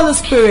mímọ́. call Holy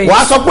Spirit. wà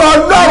á sọ pé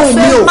Ọlọ́run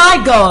mi o. You say, "My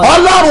God.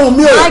 Ọlọ́run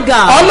mi o. My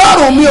God.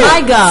 Ọlọ́run mi o.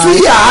 My God. fi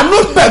àánú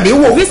bẹ̀ mí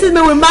wò. Visit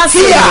me with mercy.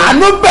 fi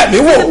àánú bẹ̀ mí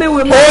wò. Visit me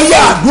with ó mercy.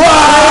 yá àdúrà.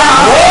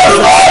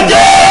 orúkọ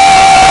Jésù.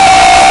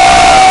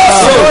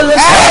 Holy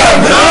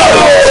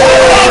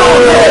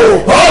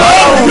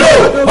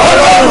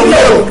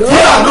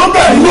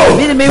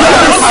Visit me with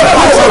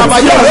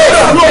Jésù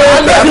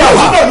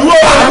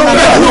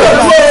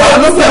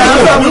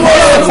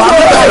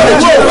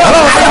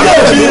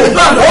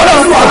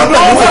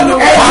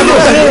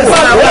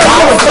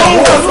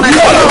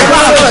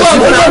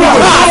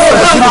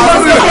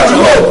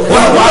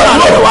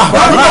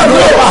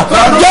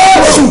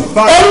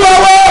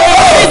olúwa.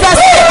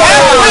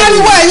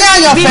 Ariwo ẹ̀yìn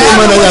àyànfẹ́.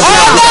 Ọlọ́run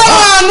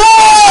àánú.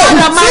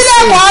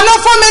 Sílẹ̀ wọ́n ló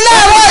fún mi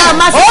lẹ́rọ̀ ẹ̀.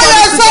 Ó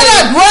yẹ sọ́dọ̀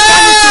dúró.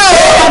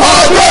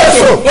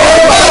 Jésù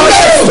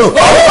Jésù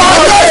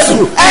Jésù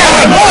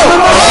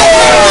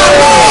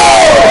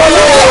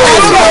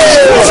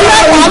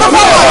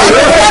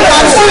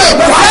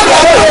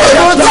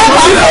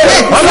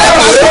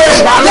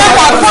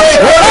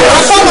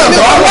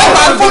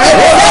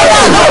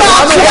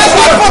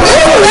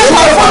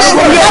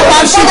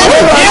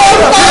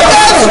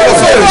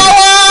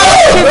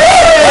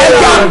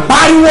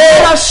pariwo ẹ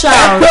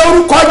pé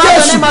orúkọ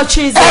Jésù ẹ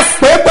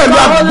pé pẹ̀lú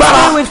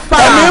agbára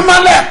ẹ̀mí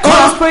mọ́lẹ̀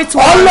kan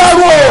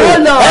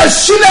Ọlọ́run o ẹ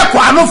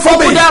ṣílẹ̀kùn àánú fún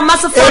mi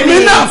èmi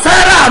náà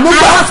fẹ́ràn àánú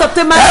gbà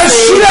ẹ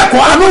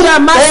ṣílẹ̀kùn àánú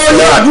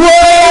olùdúró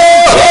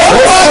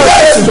orúkọ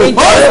Jésù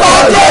orúkọ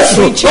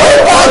Jésù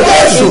orúkọ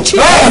Jésù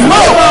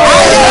ẹ̀mọ́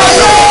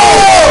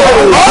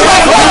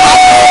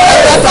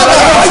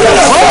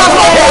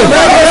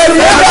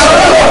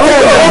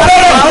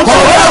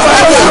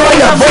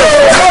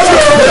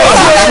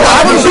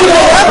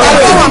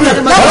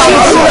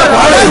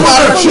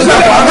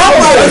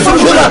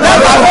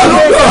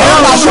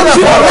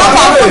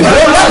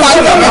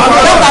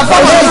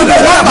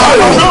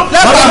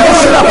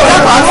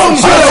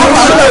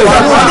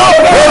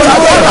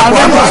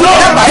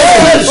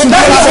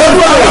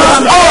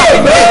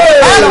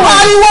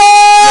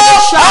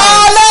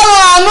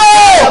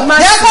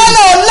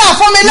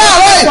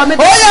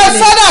ó yẹ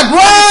sọ́dà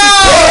dúró.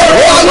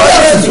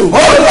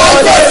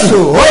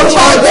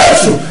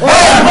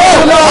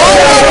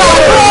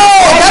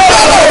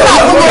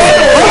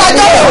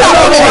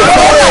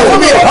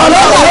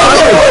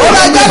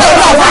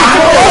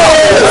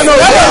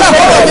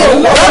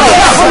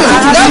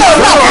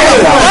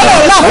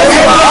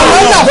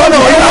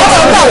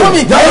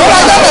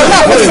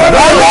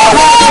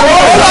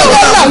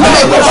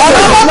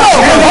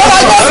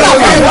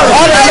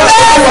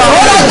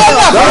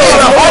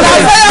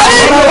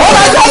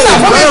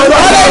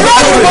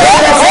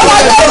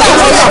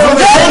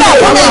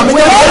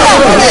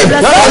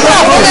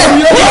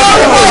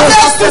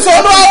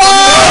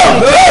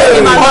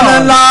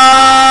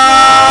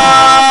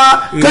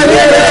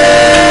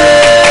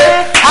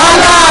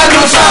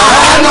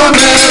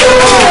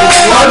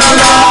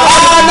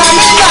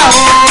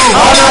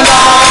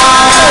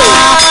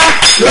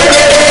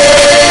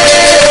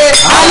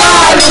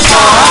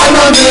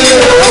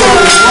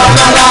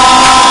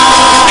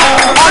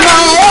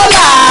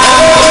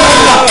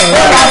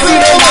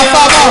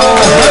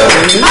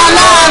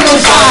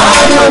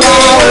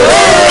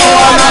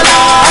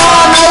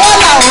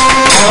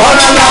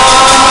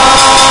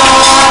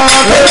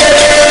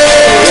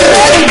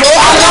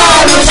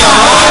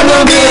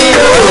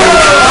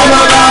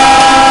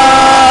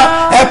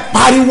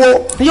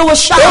 You will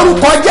shout.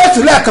 Orúkọ Jésù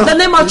lẹ́ẹ̀kan. The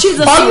name of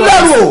Jesus.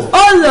 Ọlọ́run.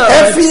 Oh Lord.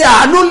 Ẹ fi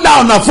àánú la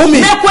ọ̀nà fún mi.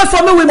 Make way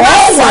for me with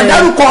mercy. Ó wà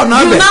dárúkọ ọ̀nà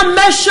bẹ̀. You not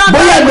mention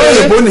Bóyá ìlú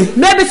òyìnbó ni.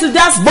 Maybe to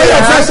that state. Bóyá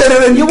fẹ́ ṣe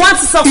rere ni. You want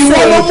to succeed.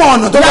 Ìwọ ló mọ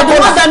ọ̀nà tó bá You are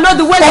the one that know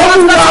the way to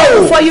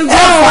go for you.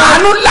 Ẹ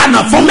fàánú lànà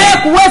fún mi.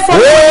 Make way for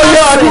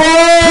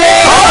me.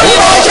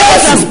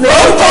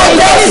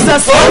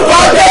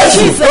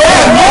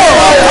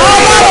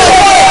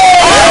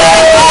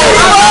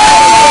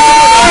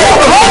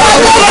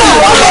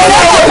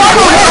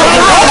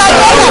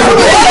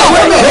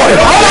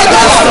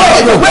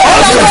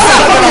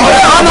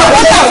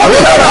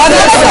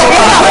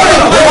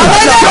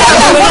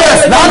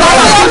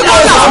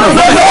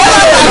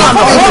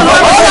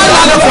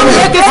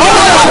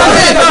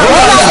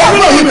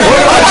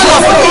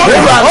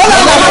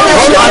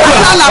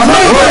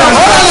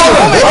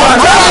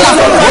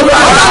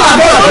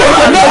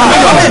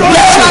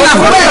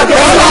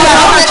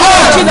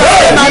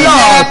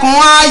 Ilẹ̀kùn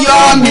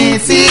ayọ̀ mi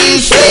ti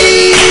ṣí,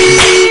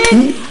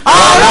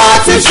 ọ̀rọ̀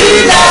ti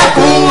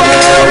ṣílẹ̀kùn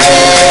rere.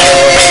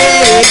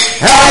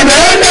 Ẹ̀mí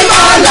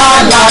mímọ́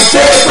làlà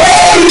ṣe pé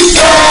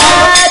iṣẹ́,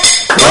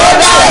 ó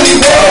dá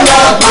ìwé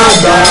lọ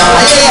padà.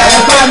 Ayé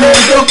ẹ̀fọ́ mi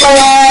dúpẹ́.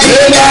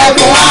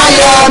 Ilẹ̀kùn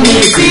ayọ̀ mi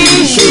ti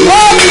ṣí,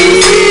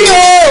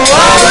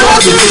 ọ̀rọ̀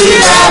ti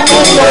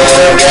ṣílẹ̀kùn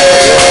rere.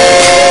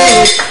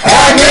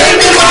 Ẹ̀mí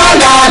mímọ́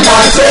làlà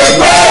ṣe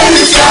pé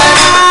iṣẹ́,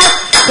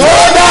 ó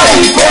dá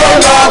ìwé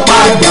lọ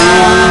padà.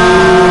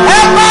 Ẹ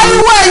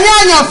pariwo ẹ̀yin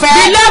àyànfẹ́.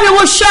 The Lord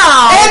will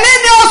shout. Èmi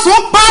ni oṣù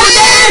parí.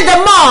 Today is the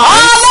month.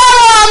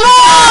 Ọlọ́run àánú.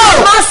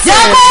 Jẹ́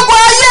gbogbo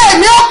ayé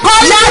mi ó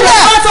parí sílẹ̀.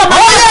 Ó yẹ sọ́dọ̀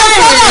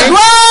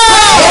dúró.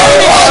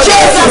 Orúkọ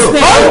Jésù.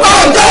 Orúkọ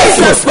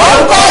Jésù.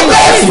 Orúkọ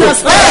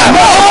Jésù.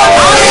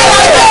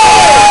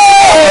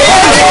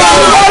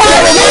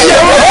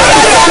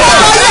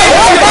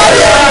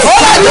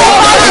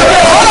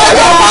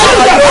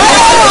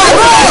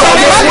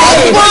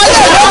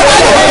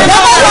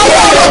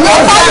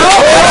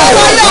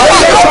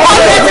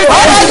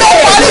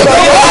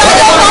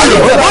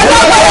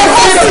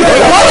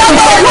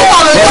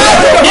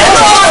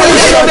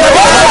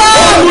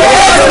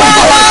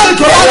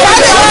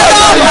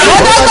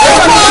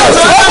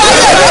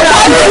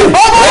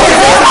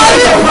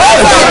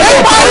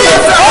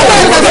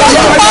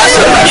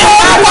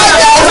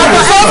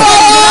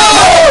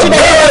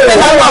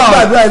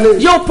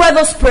 You pray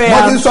those prayers.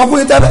 Mo ti sọ fún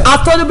yín tẹ́lẹ̀. I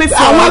told you before.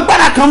 Àwọn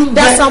agbára kan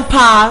bẹ. There's some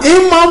power.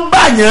 Ìmọ̀ ń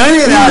bá yẹn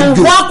rìnrìn àjò.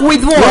 You walk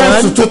with one.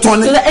 Oṣù tuntun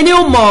ni. To the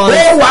new month.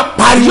 Ó wà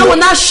pariwo. You will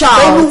not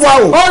shout. Olúwa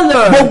o. Oh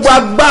Lord. Gbogbo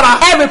agbára.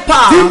 Every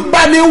power. Tí ń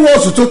bá ní wo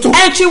oṣù tuntun.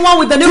 Entry one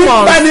with the new Tí ń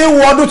month. bá ní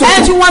wo ọdún tuntun.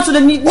 Entry one to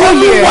the new year.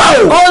 Olúwa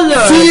o. Oh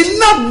Lord. Fi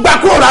iná gbà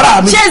kúrò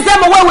lára mi. Chase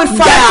them away with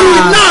fire. Jẹ́ kí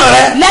iná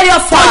rẹ̀. Let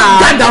your fire.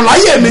 Gàdà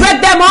láyé mi. Break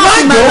them off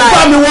in my Má jẹ́ ó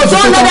bá mi wo life. oṣù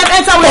tuntun. Don't let them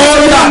enter with the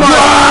new month.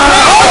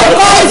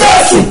 Orúkọ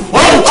Jésù.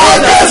 Orúkọ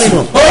Jésù.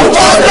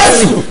 Orúkọ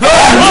Jésù.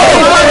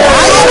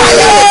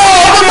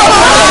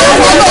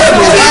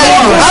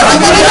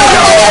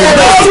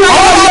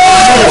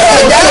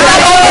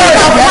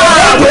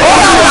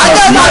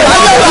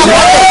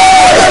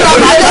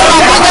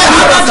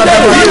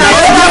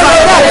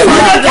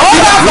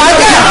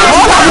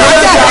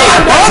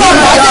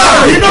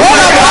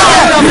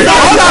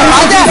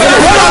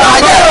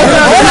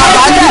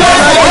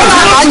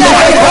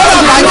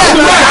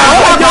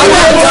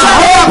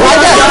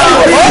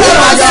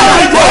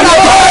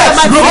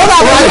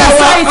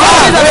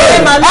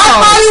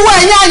 Apariwo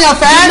ẹ̀yin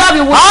àyànfẹ́.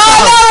 Ọlọ́run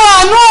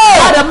àánú.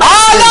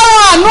 Ọlọ́run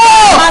àánú.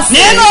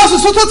 Nínú oṣù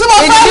tuntun tí mo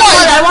fẹ́ wọ̀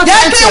yìí,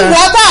 jẹ́ kí n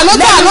wọ́ tà ló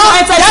tà lọ,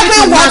 jẹ́ kí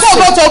n wọ́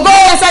tògótògó.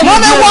 Mo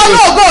mi wọ́n ní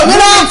ògo mi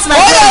lọ.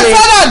 Ó yẹ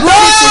sọ́dọ̀ dúró.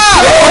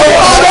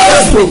 Orúkọ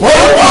Jésù.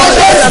 Orúkọ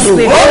Jésù.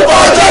 Orúkọ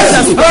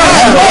Jésù.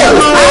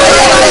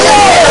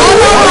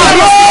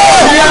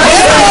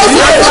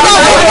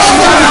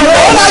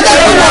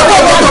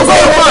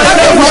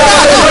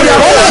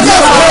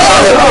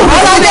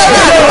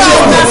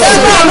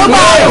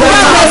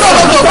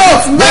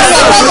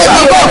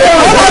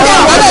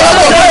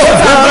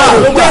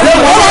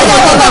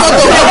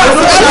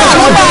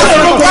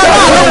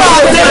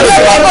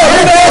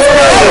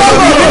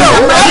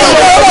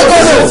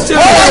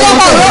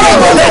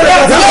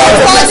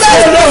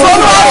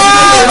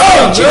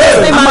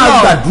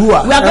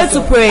 We are going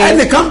to pray.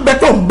 Ẹnìkan bẹ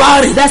tó ń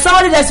bá rìn. There's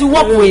somebody that you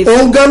work with.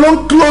 Òun gan ló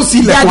ń close They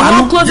are ilẹ̀kùn the àánú.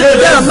 one close to the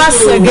door of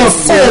mercy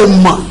against Ó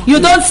mọ̀. you. You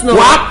don't know.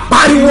 Wàá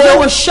pariwo You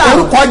will shout.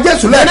 orúkọ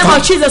Jésù The name lẹ́ẹ̀kan.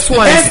 of Jesus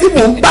once. Ẹ tí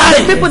mò ń bá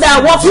rìn. People that I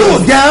work Yóò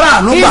with. jẹ́ ara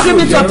àánú gbà. Easy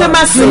me to obtain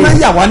mercy. Nínú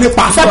ìyàwó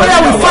nípa.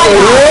 Separate with fire.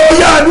 Ó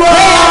yá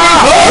àdúrà.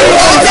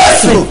 Orúkọ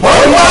Jésù.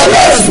 Orúkọ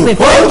Jésù.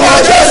 Orúkọ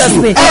Jésù.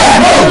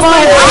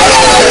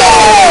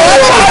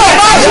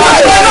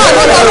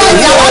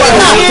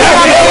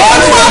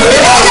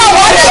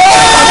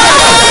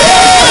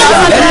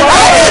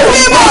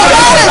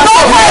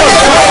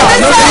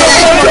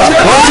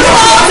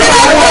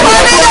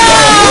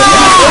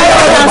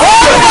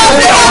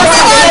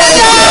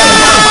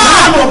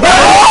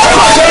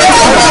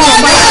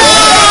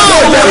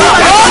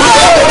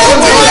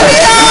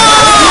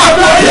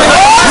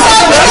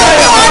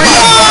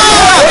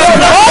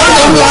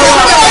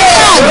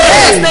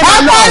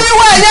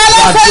 pariwo ẹ̀yẹ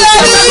lọ́sẹ̀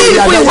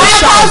lórí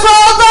àkóso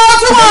tó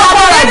tí wọ́n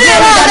kọ̀ rẹ̀ ní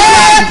ìrọ̀lẹ́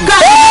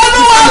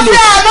olúwa fi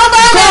àánú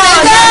bá mi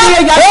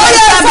nìjẹ́ ó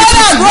yẹ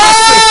sẹ́lẹ̀ gbọ́.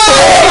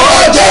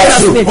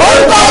 Jésù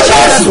orúkọ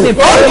Jésù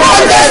orúkọ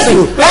Jésù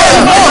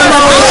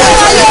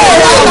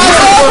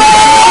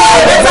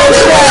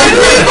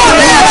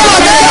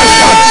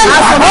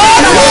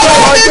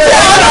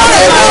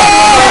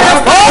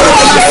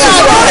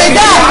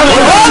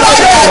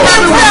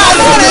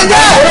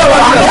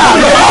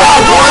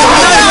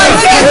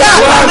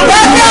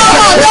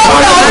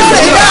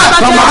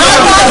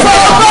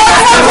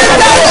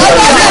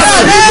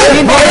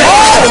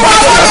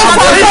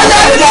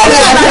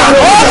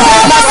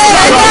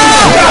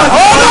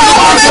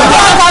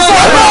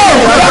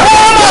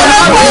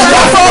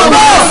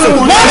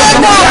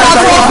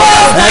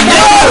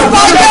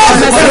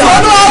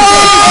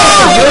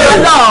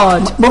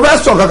mo fẹ́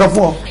sọ kankan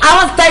fún ọ. I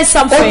want to tell you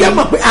something. ó jẹ́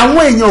mọ̀ pé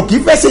àwọn èèyàn kì í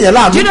fẹ́ ṣèyàn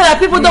láàánú. Do you know that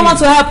people don't want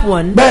to help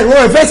one? bẹ́ẹ̀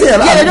wọ́n fẹ́ ṣèyàn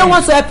láàánú. Yeah, they don't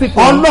want to help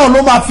people. Ọlọ́run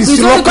ló máa fi sí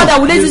It's only God that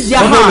will raise it their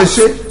heart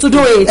to do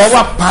it. ẹ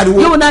wá pariwo.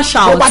 You will not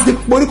shout. ó bá ti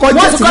porí kọ́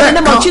Once you Jésù call the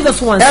name of lẹ́ẹ̀kan Jesus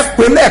once. ẹ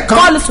pè lẹ́ẹ̀kan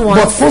Call it once.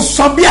 but fún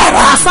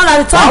sọ́bíàrà As soon as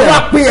the time. wá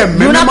pé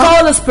ẹ̀mí You will not mímọ́.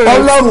 call the Spirit.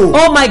 Ọlọ́run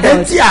Oh my God.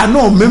 etí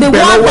àánú mi The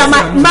bẹ̀rẹ̀ one that wọ́n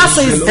my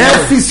master is ẹ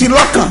fi sí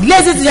lọ́kàn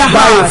lays it to their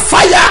by heart.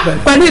 fire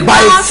Pẹ̀lú ipá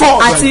by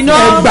force àti iná.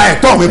 ẹ gba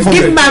ẹ̀tọ́ mi fún mi.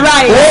 Give me my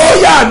right. ó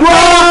yá àdúrà.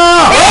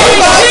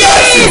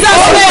 Jesus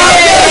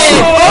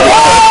name.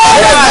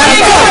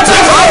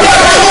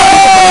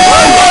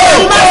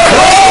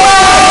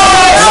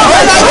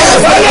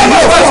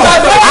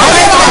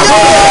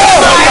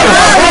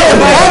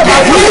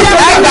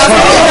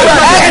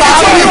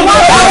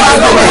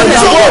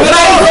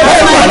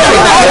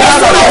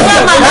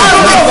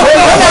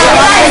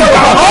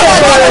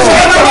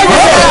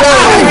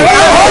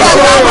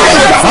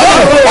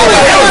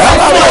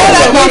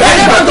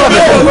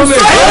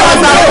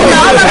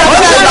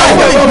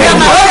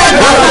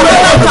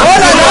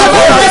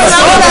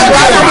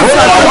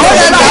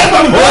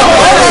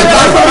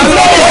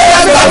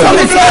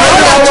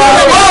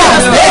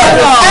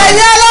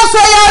 ẹ̀yẹ ló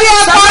ṣe yọrí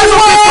ẹ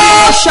pariwo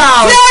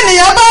tí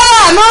ènìyàn bá rà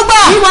àánú gbà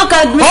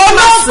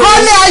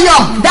olóńkọ́lé ayọ̀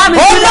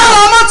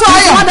olóńrọ̀ mọ́tò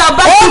ayọ̀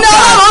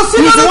olóńrọ̀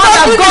sínú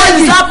nítorí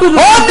kejì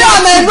ó ní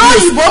ọ̀nà ìlú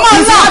òyìnbó máa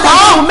ń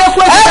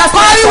nàkọ́ ẹ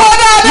pariwo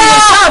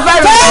dáadáa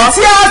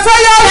tẹ́ẹ̀tì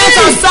àṣeyọrí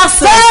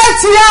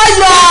tẹ́ẹ̀tì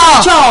ayọ̀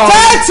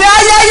tẹ́ẹ̀tì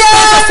ayẹyẹ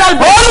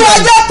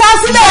olùwàjẹ́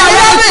tasílẹ̀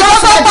ayẹyẹ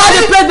ìkọ́sọ́ parí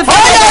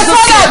ọyẹ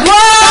sọ́dọ̀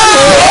dúró.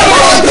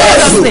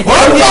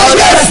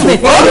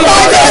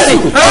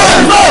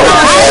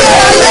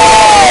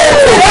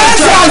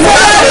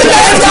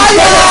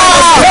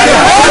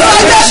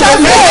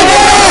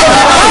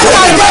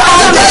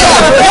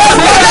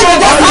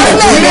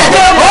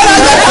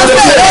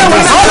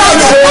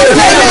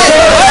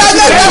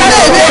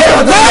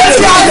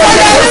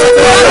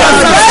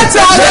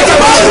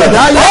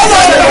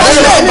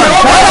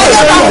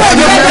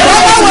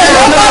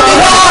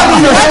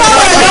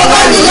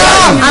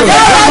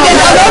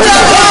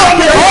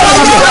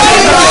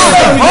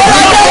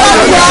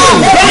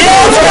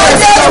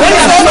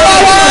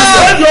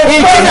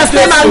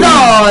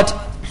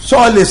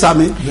 Sọ́ọ̀lì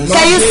sàmì.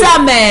 Can you say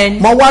amen?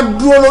 Mo wá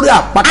dúró lórí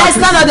àpáta. I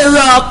stand on the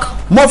rock.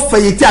 Mo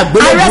fẹ̀yìntì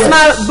àgbélébùú. I rest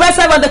my breast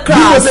on the cross.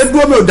 Bí mo ṣe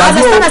dúró mi ò dá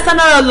dúró. As I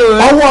stand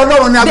alone. Ọwọ́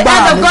Ọlọ́run ni The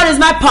agbára hand mi. of God is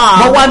my power.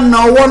 Mo wá na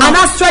ọwọ́ náà. And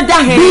I stretch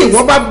that hand. Bí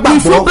ìwọ bá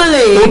If you gbàgbọ́,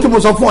 believe, ohun tí mo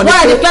sọ fún ọ ni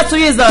what I pé declare to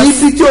you is this.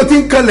 ibi tí o ti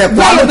ń kanlẹ̀ kó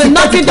Where àwọn you've ti been pẹ́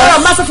knocking door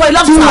of master for a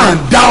long tí wọ́n time.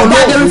 dá ọ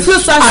That they lóhùn.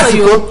 refuse to answer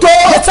you. Àsìkò tó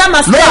The time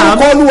has come.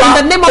 lórúkọ Olúwa In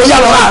the name of ó yá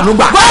Jesus. lọ́rọ̀ àánú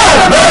gbà.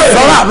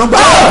 Lọ́rọ̀ àánú gbà.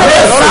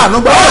 Lọ́rọ̀ àánú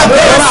gbà. Lọ́rọ̀ àánú gbà.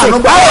 Lọ́rọ̀ àánú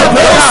gbà. Lọ́rọ̀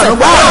àánú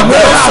gbà.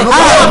 Lọ́rọ̀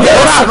àánú gbà.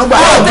 Lọ́rọ̀ àánú gbà.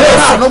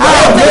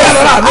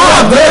 Lọ́rọ̀ àánú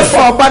gbà.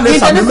 Ọba lè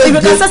sàmì If you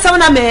can méje. say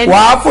seven amen,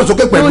 Wàá fò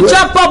sókè you pẹ̀lú will ẹ̀.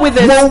 jump up with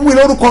it. Mo wí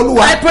lórúkọ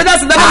Olúwa. I pray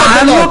that in the name of the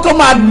Àánú Lord. tó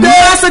máa dé.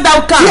 Mercy that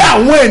will come. Kí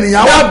àwọn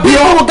ènìyàn wá bí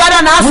People ọ́. will gather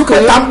and ask Wípé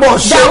you tá ń bọ̀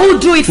ṣe. that who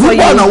do it for you,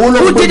 Wípé ọ̀nà wo ló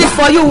who gbé did it gbà.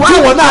 for you, Kí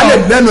wọn náà lè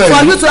lẹ́nu ẹ̀.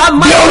 for you to have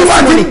my Bí Olúwa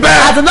ti testimony. bẹ̀.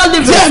 I do not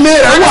live Tí ẹ̀mí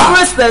rẹ̀ and wà. for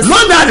instance,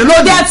 Lọ́dà ni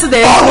lónìí. there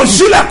today, Ọ̀run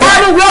sílẹ̀ kọ́.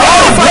 every will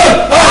open for you.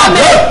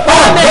 Amen.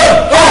 Amen.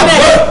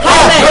 Amen.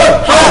 Amen.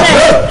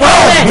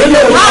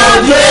 Amen.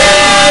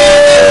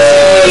 Amen.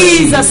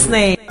 Jesus'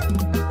 name.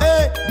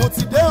 mo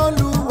ti dé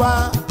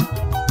Olúwa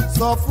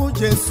sọ fún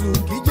Jésù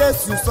kí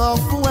Jésù sọ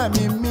fún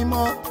ẹ̀mí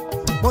mímọ́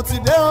mo ti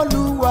dé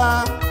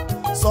Olúwa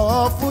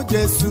sọ fún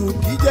Jésù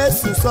kí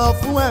Jésù sọ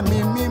fún ẹ̀mí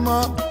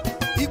mímọ́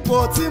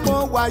ipò tí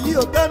mo wà yìí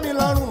ò tẹ́ mi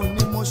lọ́rùn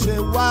ni mo ṣe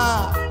wá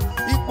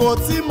ipò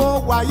tí mo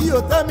wà yìí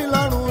ò tẹ́ mi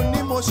lọ́rùn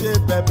ni mo ṣe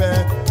bẹ̀bẹ̀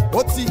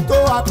ó ti tó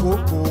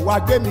àkókò wá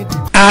gbé mi dì.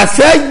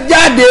 Àṣẹ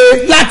jáde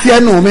láti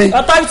ẹnu mi.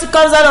 Authority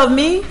comes out of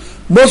me.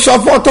 Mo sọ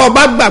fún ọ tó o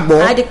bá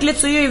gbàgbọ́. I declare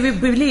to you if you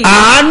believe.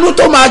 Àánú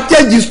tó máa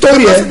change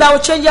story ẹ. That will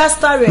change your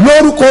story.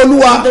 Lórúkọ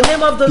Olúwa. In the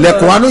name of the Lord.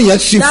 Lẹ̀kùn àánú yẹn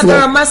ṣí That fún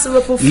door ọ. of mercy will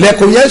open for you.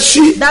 Lẹ̀kùn yẹn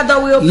ṣí. That door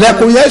will open.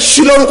 Lẹ̀kùn yẹn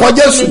ṣí lórúkọ In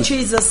Jésù.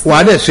 Jesus' Wà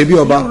á dẹ̀ ṣe bí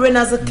ọba. You reign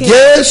as a king.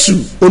 Jésù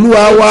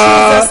Olúwa wa.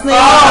 Jesus'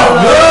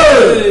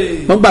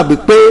 name. wọ́n gbàgbé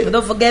pé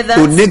Don't forget that.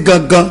 òní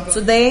gangan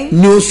Today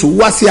ni oṣù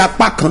wá sí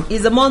apá kan.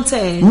 is a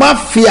mountain. má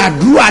fi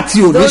àdúrà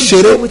tí òní Don't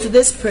ṣeré. joke with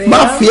today's prayer.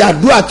 má fi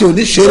àdúrà tí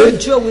òní ṣeré. Don't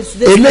joke with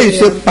today's eléyìí ṣe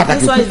prayer. pàtàkì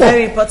This one is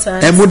very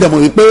important. ẹ mú dẹ̀mọ̀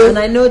wípé And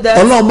I know that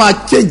ọlọ́run máa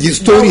change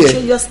story God will ẹ̀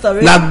change your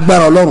story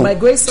lágbára ọlọ́run by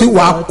grace tí of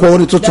wàá God. kọ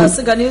orin tuntun. They'll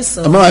sing a new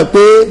song. àmọ́ wáyé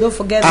pé Don't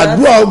forget that.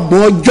 àdúrà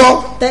ọgbọ̀n ọjọ́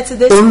 30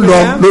 days ó ń lọ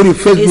prayer lórí is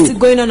Facebook still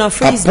going on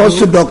Facebook.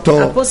 Apostle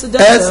Doctor Apostle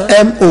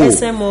Doctor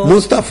SMO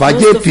Mustapha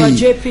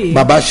JP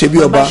Baba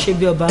Sebioba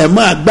Sebioba. ẹ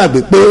máa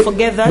gbàgbé pé Don't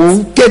forget that. mò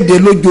ń kéde I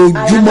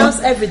lójoojúmọ́ announce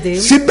every day.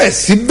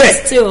 síbẹ̀síbẹ̀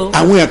Still,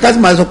 àwọn èèyàn ká sì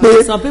máa sọ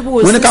pé some people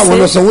will wọ́n ní still káwọn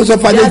lọ say sanwó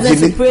sọ́fà they are lẹ́jì there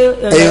ni to pray,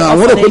 èèyàn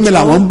àwọn rò pé mi orphanage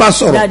làwọn ń bá home,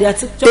 sọ̀rọ̀ that they are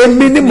teaching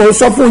èmi ni mò ń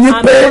sọ fún yín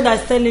I'm pé the one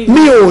that's telling you.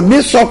 mi ò ní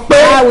sọ pé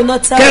I will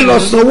not tell kẹ́ lọ you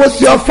sanwó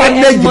sí to ọ̀fà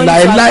pay lẹ́jì money to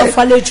an láéláé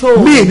orphanage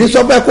home. mi ì ní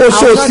sọ pé kó I will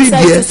so not sí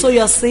tell you díẹ̀ to sow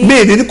your seed. mi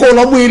ì ní kó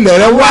lọ mú ilẹ̀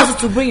rẹ I wá want you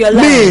to bring your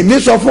mi ì land. ní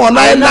sọ fún ọ I will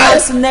láéláé not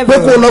ask you never. pé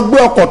kó lọ gbé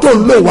ọkọ̀ tó ń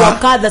lò wá Your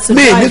car that's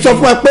mi ì ní sọ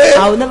fún ẹ pé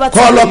I will never kó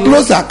tell lọ you.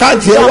 close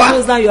account yẹn Don't wá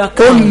close down your ó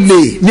account.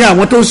 lè ní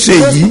àwọn tó ń ṣe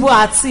Those yìí people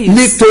are thieves.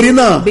 nítorí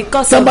náà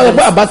Because tí wọ́n bá sọ of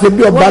pé this. àbá ṣe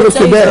bí ọba What ló will ṣe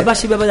tell you bẹ́ẹ̀ Baba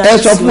Sebioba that ẹ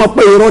is sọ fún you. wọn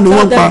pé irọ́ ni Tell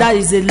wọ́n them pa that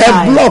is a ẹ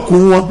lie. blọọkù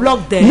wọn Block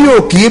them. mi ò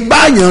kì í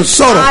báyàn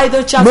sọ̀rọ̀ I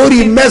don't chat lórí with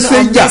people on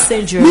messenger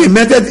Messenger. ní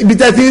ibi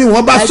tẹ́ ti rí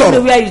wọn bá I don't sọ̀rọ̀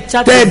know where you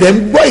chat tẹ́ ẹ̀ with dẹ̀ ń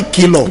gbọ́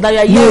ìkìlọ̀ that you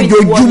are ní hearing the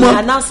ojoojúmọ́ word, the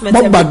announcement mo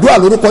every gbàdúrà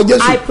lórúkọ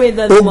Jésù I pray in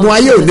the name ogun of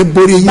ayé ò ní Jesus.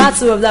 borí yín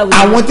Battle of that will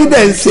àwọn not tí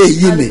dẹ̀ ń ṣe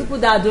èyí And ni the people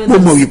that are doing mo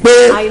mọ̀ this, wípé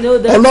I know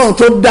that Ọlọ́run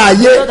tó dá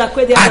ayé God that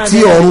created àti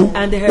heaven ọ̀run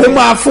and the ó heaven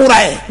máa fúnra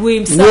ẹ̀ will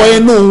himself wọ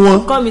inú wọn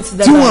come into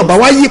the tí wọn life. bá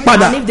wá yí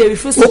padà And if they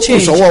refuse ó to kù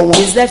change, sọ́wọ́ wọn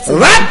it's left to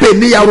them. rápè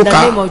ní yaruka In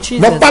the name of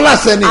Jesus, mọ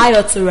pálásẹ ni I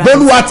authorize.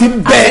 bólúwa ti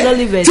bẹ I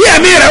believe it. tí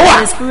ẹ̀mí rẹ̀ wà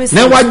And the Spirit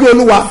níwájú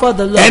Olúwa before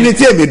the Lord. ẹni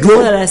tí èmi dúró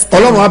Before I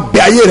stand. Ọlọ́run á bẹ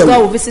ayé rẹ̀ God wò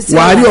will visit your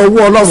wà á rí life.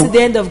 ọwọ́ Ọlọ́run See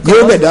the end of God.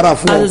 yóò bẹ̀ dára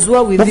fún And ọ as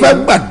well with mo you. fẹ́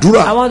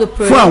gbàdúrà I want to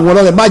pray. fún àwọn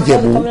ọlọ́rẹ̀ má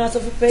jẹ̀mú Coming out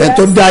of the prayers. ẹ̀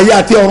tó dá ayé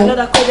àti ọ̀run Lord,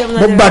 I call them mo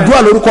under gbàdúrà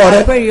the lórúkọ I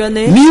rẹ pray in your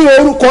name. ní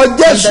orúkọ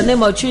Jésù In the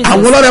name of Jesus.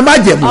 àwọn ọlọ́rẹ̀ má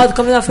jẹ̀mú All the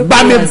coming out of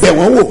bá mi prayers. bẹ̀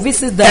wọ́n wò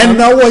Visit them.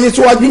 ẹ̀nà ọwọ́ yín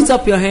síwájú Lift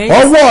up your hands.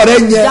 ọwọ́ rẹ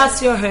yẹn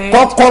That's your hand.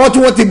 kọ́kọ́rọ́ tí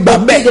wọ́n ti gbà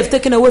Thing bẹ́ẹ̀ they've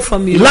taken away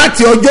from you.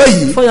 láti ọjọ́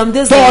yìí From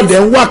this tọ́ days, ọ̀dẹ̀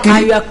ń wá kiri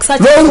and you are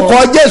searching lórúkọ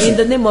for, Jésù in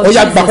the name of ó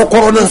yá Jesus, gbà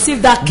kọ́kọ́rọ́ náà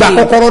receive that gbà key.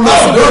 kọ́kọ́rọ́ náà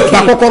gbà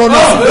kọ́kọ́rọ́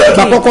náà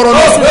gbà kọ́kọ́rọ́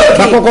náà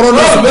gbà kọ́kọ́rọ́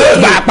náà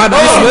gbà padà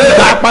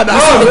gbà padà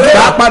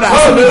gbà padà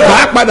gbà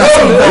padà ó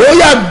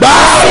yá gbà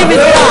Receive it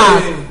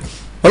back.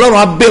 Ọlọ́run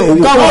á bẹ̀ òun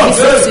God will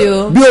visit you.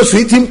 bí oṣù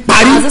yìí ti ń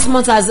parí As this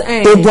month has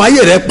ended, ogun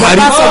ayé rẹ parí the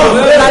battle of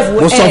your life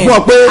will mo sọ end. fún ọ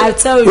pé I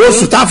tell you,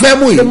 oṣù tá a fẹ́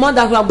mú the month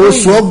that we are going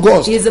oṣù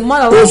August is the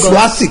month of oṣù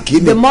August, àsìkí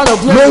ni the month of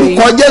glory,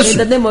 lórúkọ Jésù in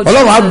the name of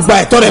Ọlọ́run á Jesus. gba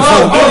ẹ̀tọ́ rẹ fún ọ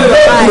God will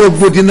provide.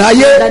 rògbòdìyàn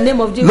ayé In the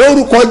name of Jesus.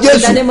 lórúkọ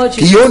Jésù In the name of kì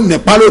Jesus. yóò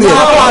nípa lórí ẹ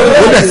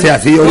ó dẹ̀ ṣe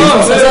àṣeyọrí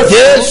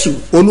Jésù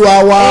Olúwa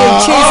wa In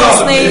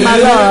Jesus' name, my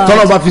Lord.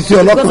 tọ́lọ́ bá fi sí Because I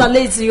ọlọ́kàn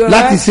laid to your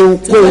láti heart ṣe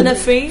okó to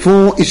benefit,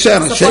 fún iṣẹ́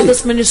ìránṣẹ́ support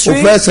this yìí ministry, o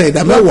fẹ́ san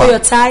ìdámẹ́wàá pay your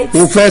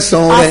tithes, o fẹ́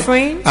san rẹ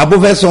offering, àbò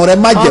fẹ́ san rẹ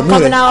májẹ̀mú or rẹ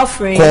covenant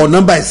offering, kọ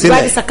nọ́mbà write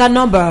ìsílẹ̀ this account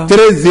number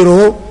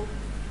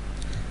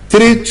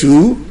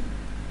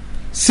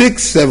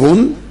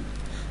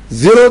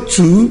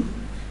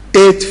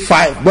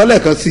 3032670285 bọ́lẹ̀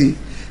kan sí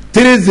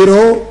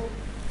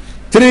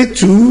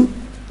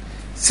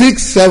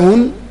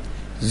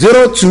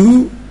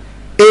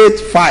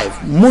 3032670285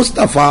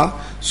 Mustapha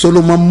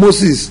Solomon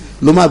Moses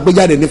ló máa gbé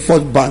jáde ní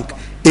First Bank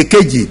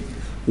èkejì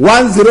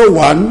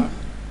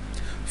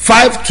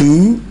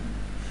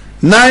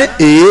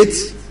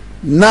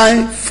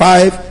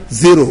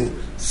 101529895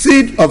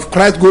 Seed of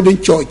Christ Golden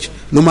Church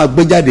ló máa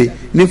gbé jáde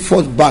ní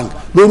First Bank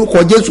lórúkọ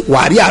Jésù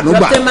wàrí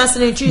ànúgbà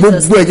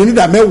gbogbo ẹ̀jẹ̀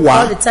nídà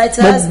mẹ́wàá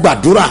mo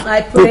gbàdúrà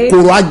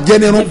kòkòrò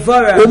ajẹnirun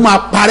ó máa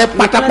parẹ́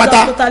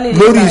pátápátá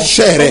lórí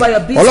iṣẹ́ rẹ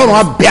Ọlọ́run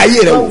á bẹ ayé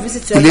rẹ wò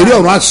ìlérí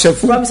ọ̀run á ṣẹ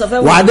fún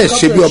wàá dẹ̀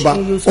ṣe bí ọba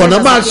ọ̀nà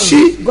máa ṣí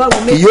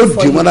kì yóò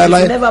dì wọ́n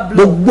láéláé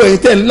gbogbo ẹ̀yin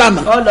tẹ̀ ń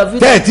lànà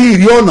tẹ̀ tí ì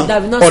rí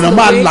ọ̀nà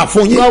máa là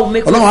fún yín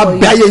Ọlọ́run á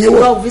bẹ ayé yín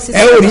wò ẹ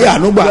ó rí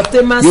ànúgbà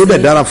yóò dẹ̀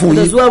dára fún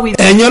yín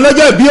ẹ̀yin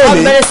ọlọ́jọ́ ìbí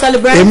òní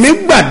èmi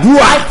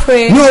gbàdúrà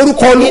ní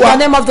orúkọ Olúwa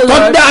tó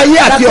dá ayé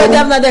àti ọ̀run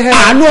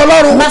àánú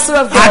Ọlọ́run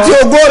àti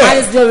ògo rẹ̀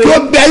tí ó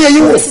bẹ ayé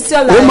yín wò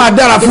ó máa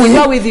dára fún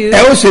yín ẹ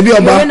ó ṣe bí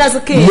ọba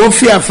mo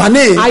fi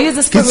àǹfààní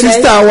kí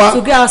sísítà wa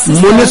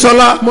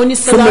Monísọ́lá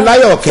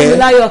Fúnmiláyọ̀ Ọ̀kẹ́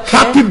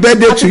happy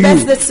birthday to you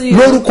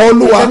lórúkọ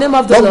Olúwa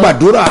wọ́n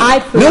gbàdúrà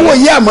níwọ̀n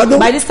yí àmọ́dún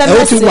ẹ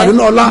ó ti wà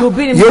nínú ọlá yóò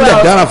dẹ̀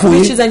dára fún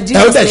yín ẹ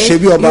ó dẹ̀ ṣe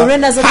bí ọba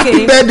happy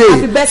birthday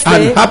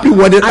and happy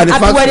wedding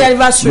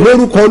anniversary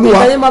lórúkọ Olúwa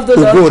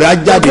ògo rẹ̀ á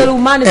jáde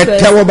ẹ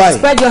tẹ́wọ́ báyìí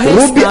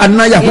Rubi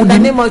Anayahudi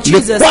lè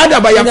kó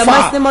àdàbàyà fa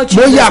mo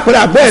yà àpẹẹrẹ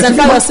àbẹ́ẹ̀ sí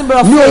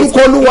mọ́ ní orúkọ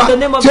Olúwa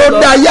tí ó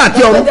dá ayé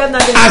àti ọ̀run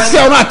àṣẹ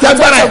ọ̀run àti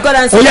agbára ẹ̀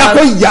ó yà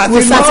kó ìyá àti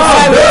mọ́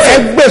ẹ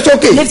gbé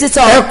sókè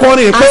ẹ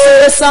kọrin pé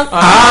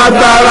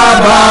agbára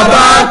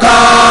bàbá ká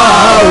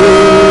o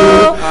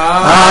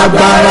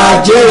agbára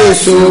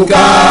Jésù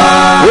ká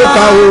ó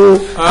ká o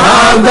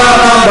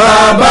agbára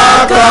bàbá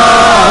ká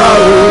o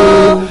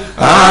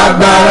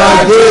agbára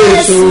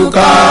Jésù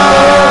ká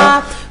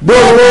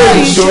gbogbo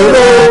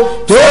ìṣòro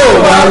tó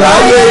wà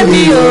láyé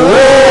mi o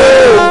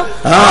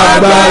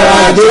agbára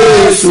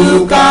Jésù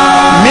ká.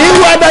 mi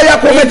wá dáyà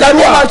kó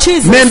mẹtarua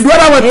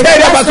mẹndura wọn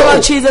tẹrẹ abato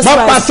ma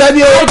pàṣẹ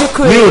ni o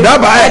mi ò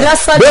dábàá ẹ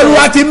bẹ́ẹ̀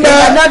wa ti mẹ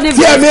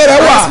tí ẹ̀mí rẹ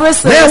wà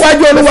ní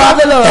iwájú olúwa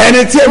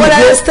ẹni tí èmi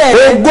tó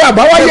ogún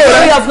àbáwáyé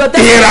rẹ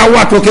ìràwọ̀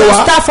àtòkè wa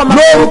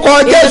lórúkọ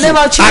jésù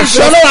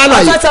àṣọ lọ́wọ́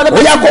àlàyé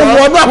ó yẹ kó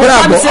wọnú àpẹẹrẹ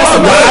àbọ̀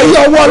wàá rí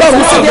ọwọ́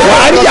ọlọ́run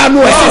wàá rí àánú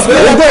ẹ̀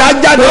ogún yà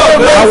jáde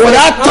àwọn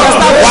yà tọ̀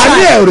wàá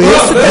ní ẹ̀rẹ́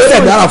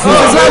ẹ̀rẹ́ dára fún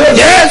ọ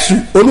jésù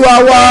olúwa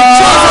wa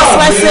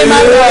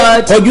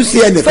ojú sí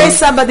ẹnìkan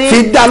fi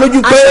dá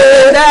lójú pé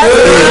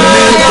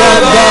èmi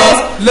gbọ́ngàn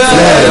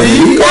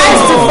lẹ́rìí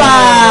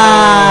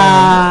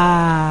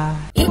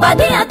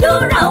ìpàdé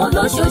àdúrà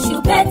olóṣooṣù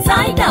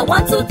bẹ́táìdà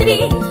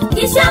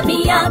 123 iṣẹ́ mi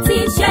àti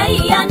iṣẹ́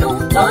ìyanu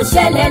tó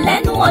ṣẹlẹ̀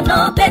lẹ́nu ọ̀nà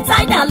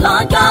bẹ́táìdà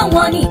lọ́jọ́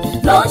wọn ni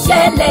ló ń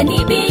ṣẹlẹ̀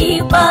níbi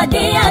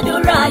ìpàdé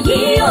àdúrà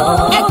yìí o.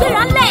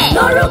 ẹgbẹ́ra lẹ̀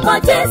lórúkọ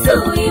jésù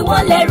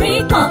ìwọlẹ̀ rí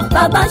kan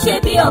bàbá ṣe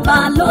bí ọba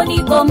lónìí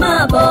kò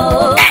máa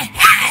bọ̀.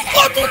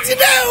 ó tún ti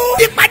dé o.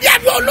 ìpàdé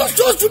àdúrà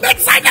olóṣooṣù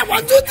bẹ́táìdà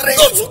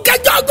 123 oṣù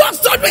kẹjọ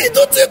ọgọ́sì ọdún yìí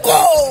tó ti kọ́.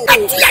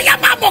 àtúnyàyà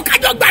máa mọ̀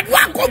kájọ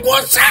gbàdúrà kókó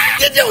ṣẹ́.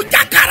 dídé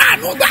ọjà kára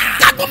àánú gbà.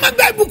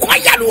 kágbọ́mọgbẹ́ ibùkún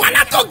ayélu wà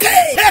látọ̀kẹ́.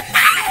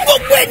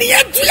 gbogbo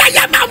ènìyàn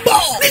túyàyà máa bọ̀.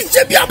 ní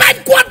sebioba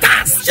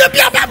headquarters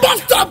sebioba bus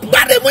stop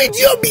gbàdémù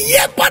ìdí òbí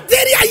airport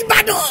area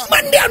ìbàdàn.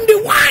 monday on the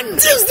 1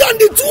 tuesday on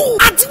the 2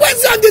 àti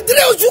wednesday on the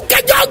 3 oṣù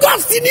kẹjọ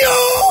ọgọ́sì ni o.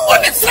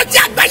 onísọjí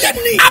àgbáyé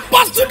ni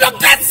apostle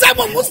dr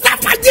sẹ́mu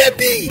mustapha jb.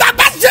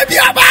 bàbá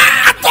sebioba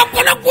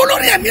àtọkọlọpọ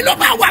lórí ẹ̀mí ló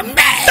máa wà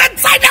mbẹ́.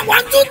 bẹ́táìdà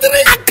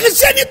 123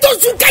 àkànṣe ni tó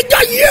oṣù kẹjọ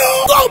yìí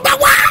o. tó o bá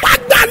wá wá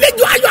gba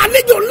àlejò ayọ̀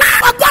àlejò ńlá.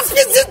 ọgọ́sì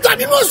ní sísọ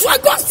nínú oṣù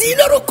ọgọ́sì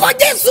lórúkọ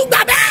jésù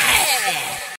gbàgbẹ́.